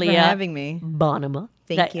coming, Thank you Leah for having me. Bonema.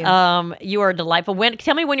 Thank you. You are delightful.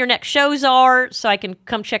 Tell me when your next shows are, so I can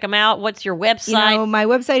come check them out. What's your website? You know, my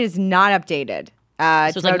website is not updated. so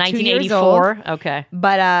It's it's like about 2 years old. 1984. Okay.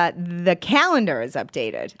 But the calendar is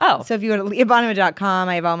updated. Oh. So if you go to leahbonema.com,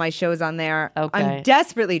 I have all my shows on there. Okay. I'm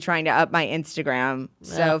desperately trying to up my Instagram.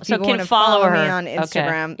 So if So people can want to follow her me on Okay.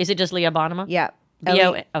 Instagram. Is it just Leah Bonema? Yeah.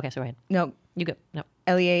 Okay, so go ahead. No, You go. No.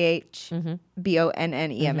 LeahBonnema.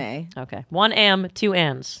 Okay. 1 M, 2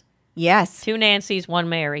 N's. Yes. 2 Nancy's, 1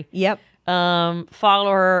 Mary. Yep.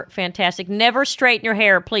 Follow her. Fantastic. Never straighten your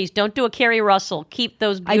hair, please. Don't do a Carrie Russell. Keep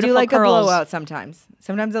those I beautiful do like curls. a blowout sometimes.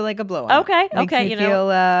 Sometimes I like a blowout. Okay, Makes okay, me you know. feel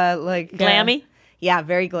like Glammy? Yeah,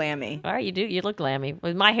 very glammy. All right, you do. You look glammy.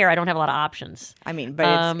 With my hair, I don't have a lot of options. I mean,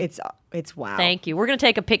 but it's wow. Thank you. We're going to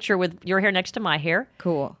take a picture with your hair next to my hair.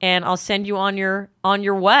 Cool. And I'll send you on your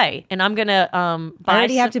way. And I'm going to buy I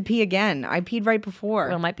already some, have to pee again. I peed right before.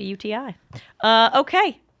 Well, it might be UTI.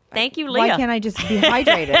 Okay. Thank you, Leah. Why can't I just be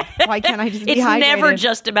hydrated? Why can't I just be It's hydrated? never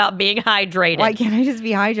just about being hydrated. Why can't I just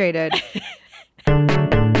be hydrated?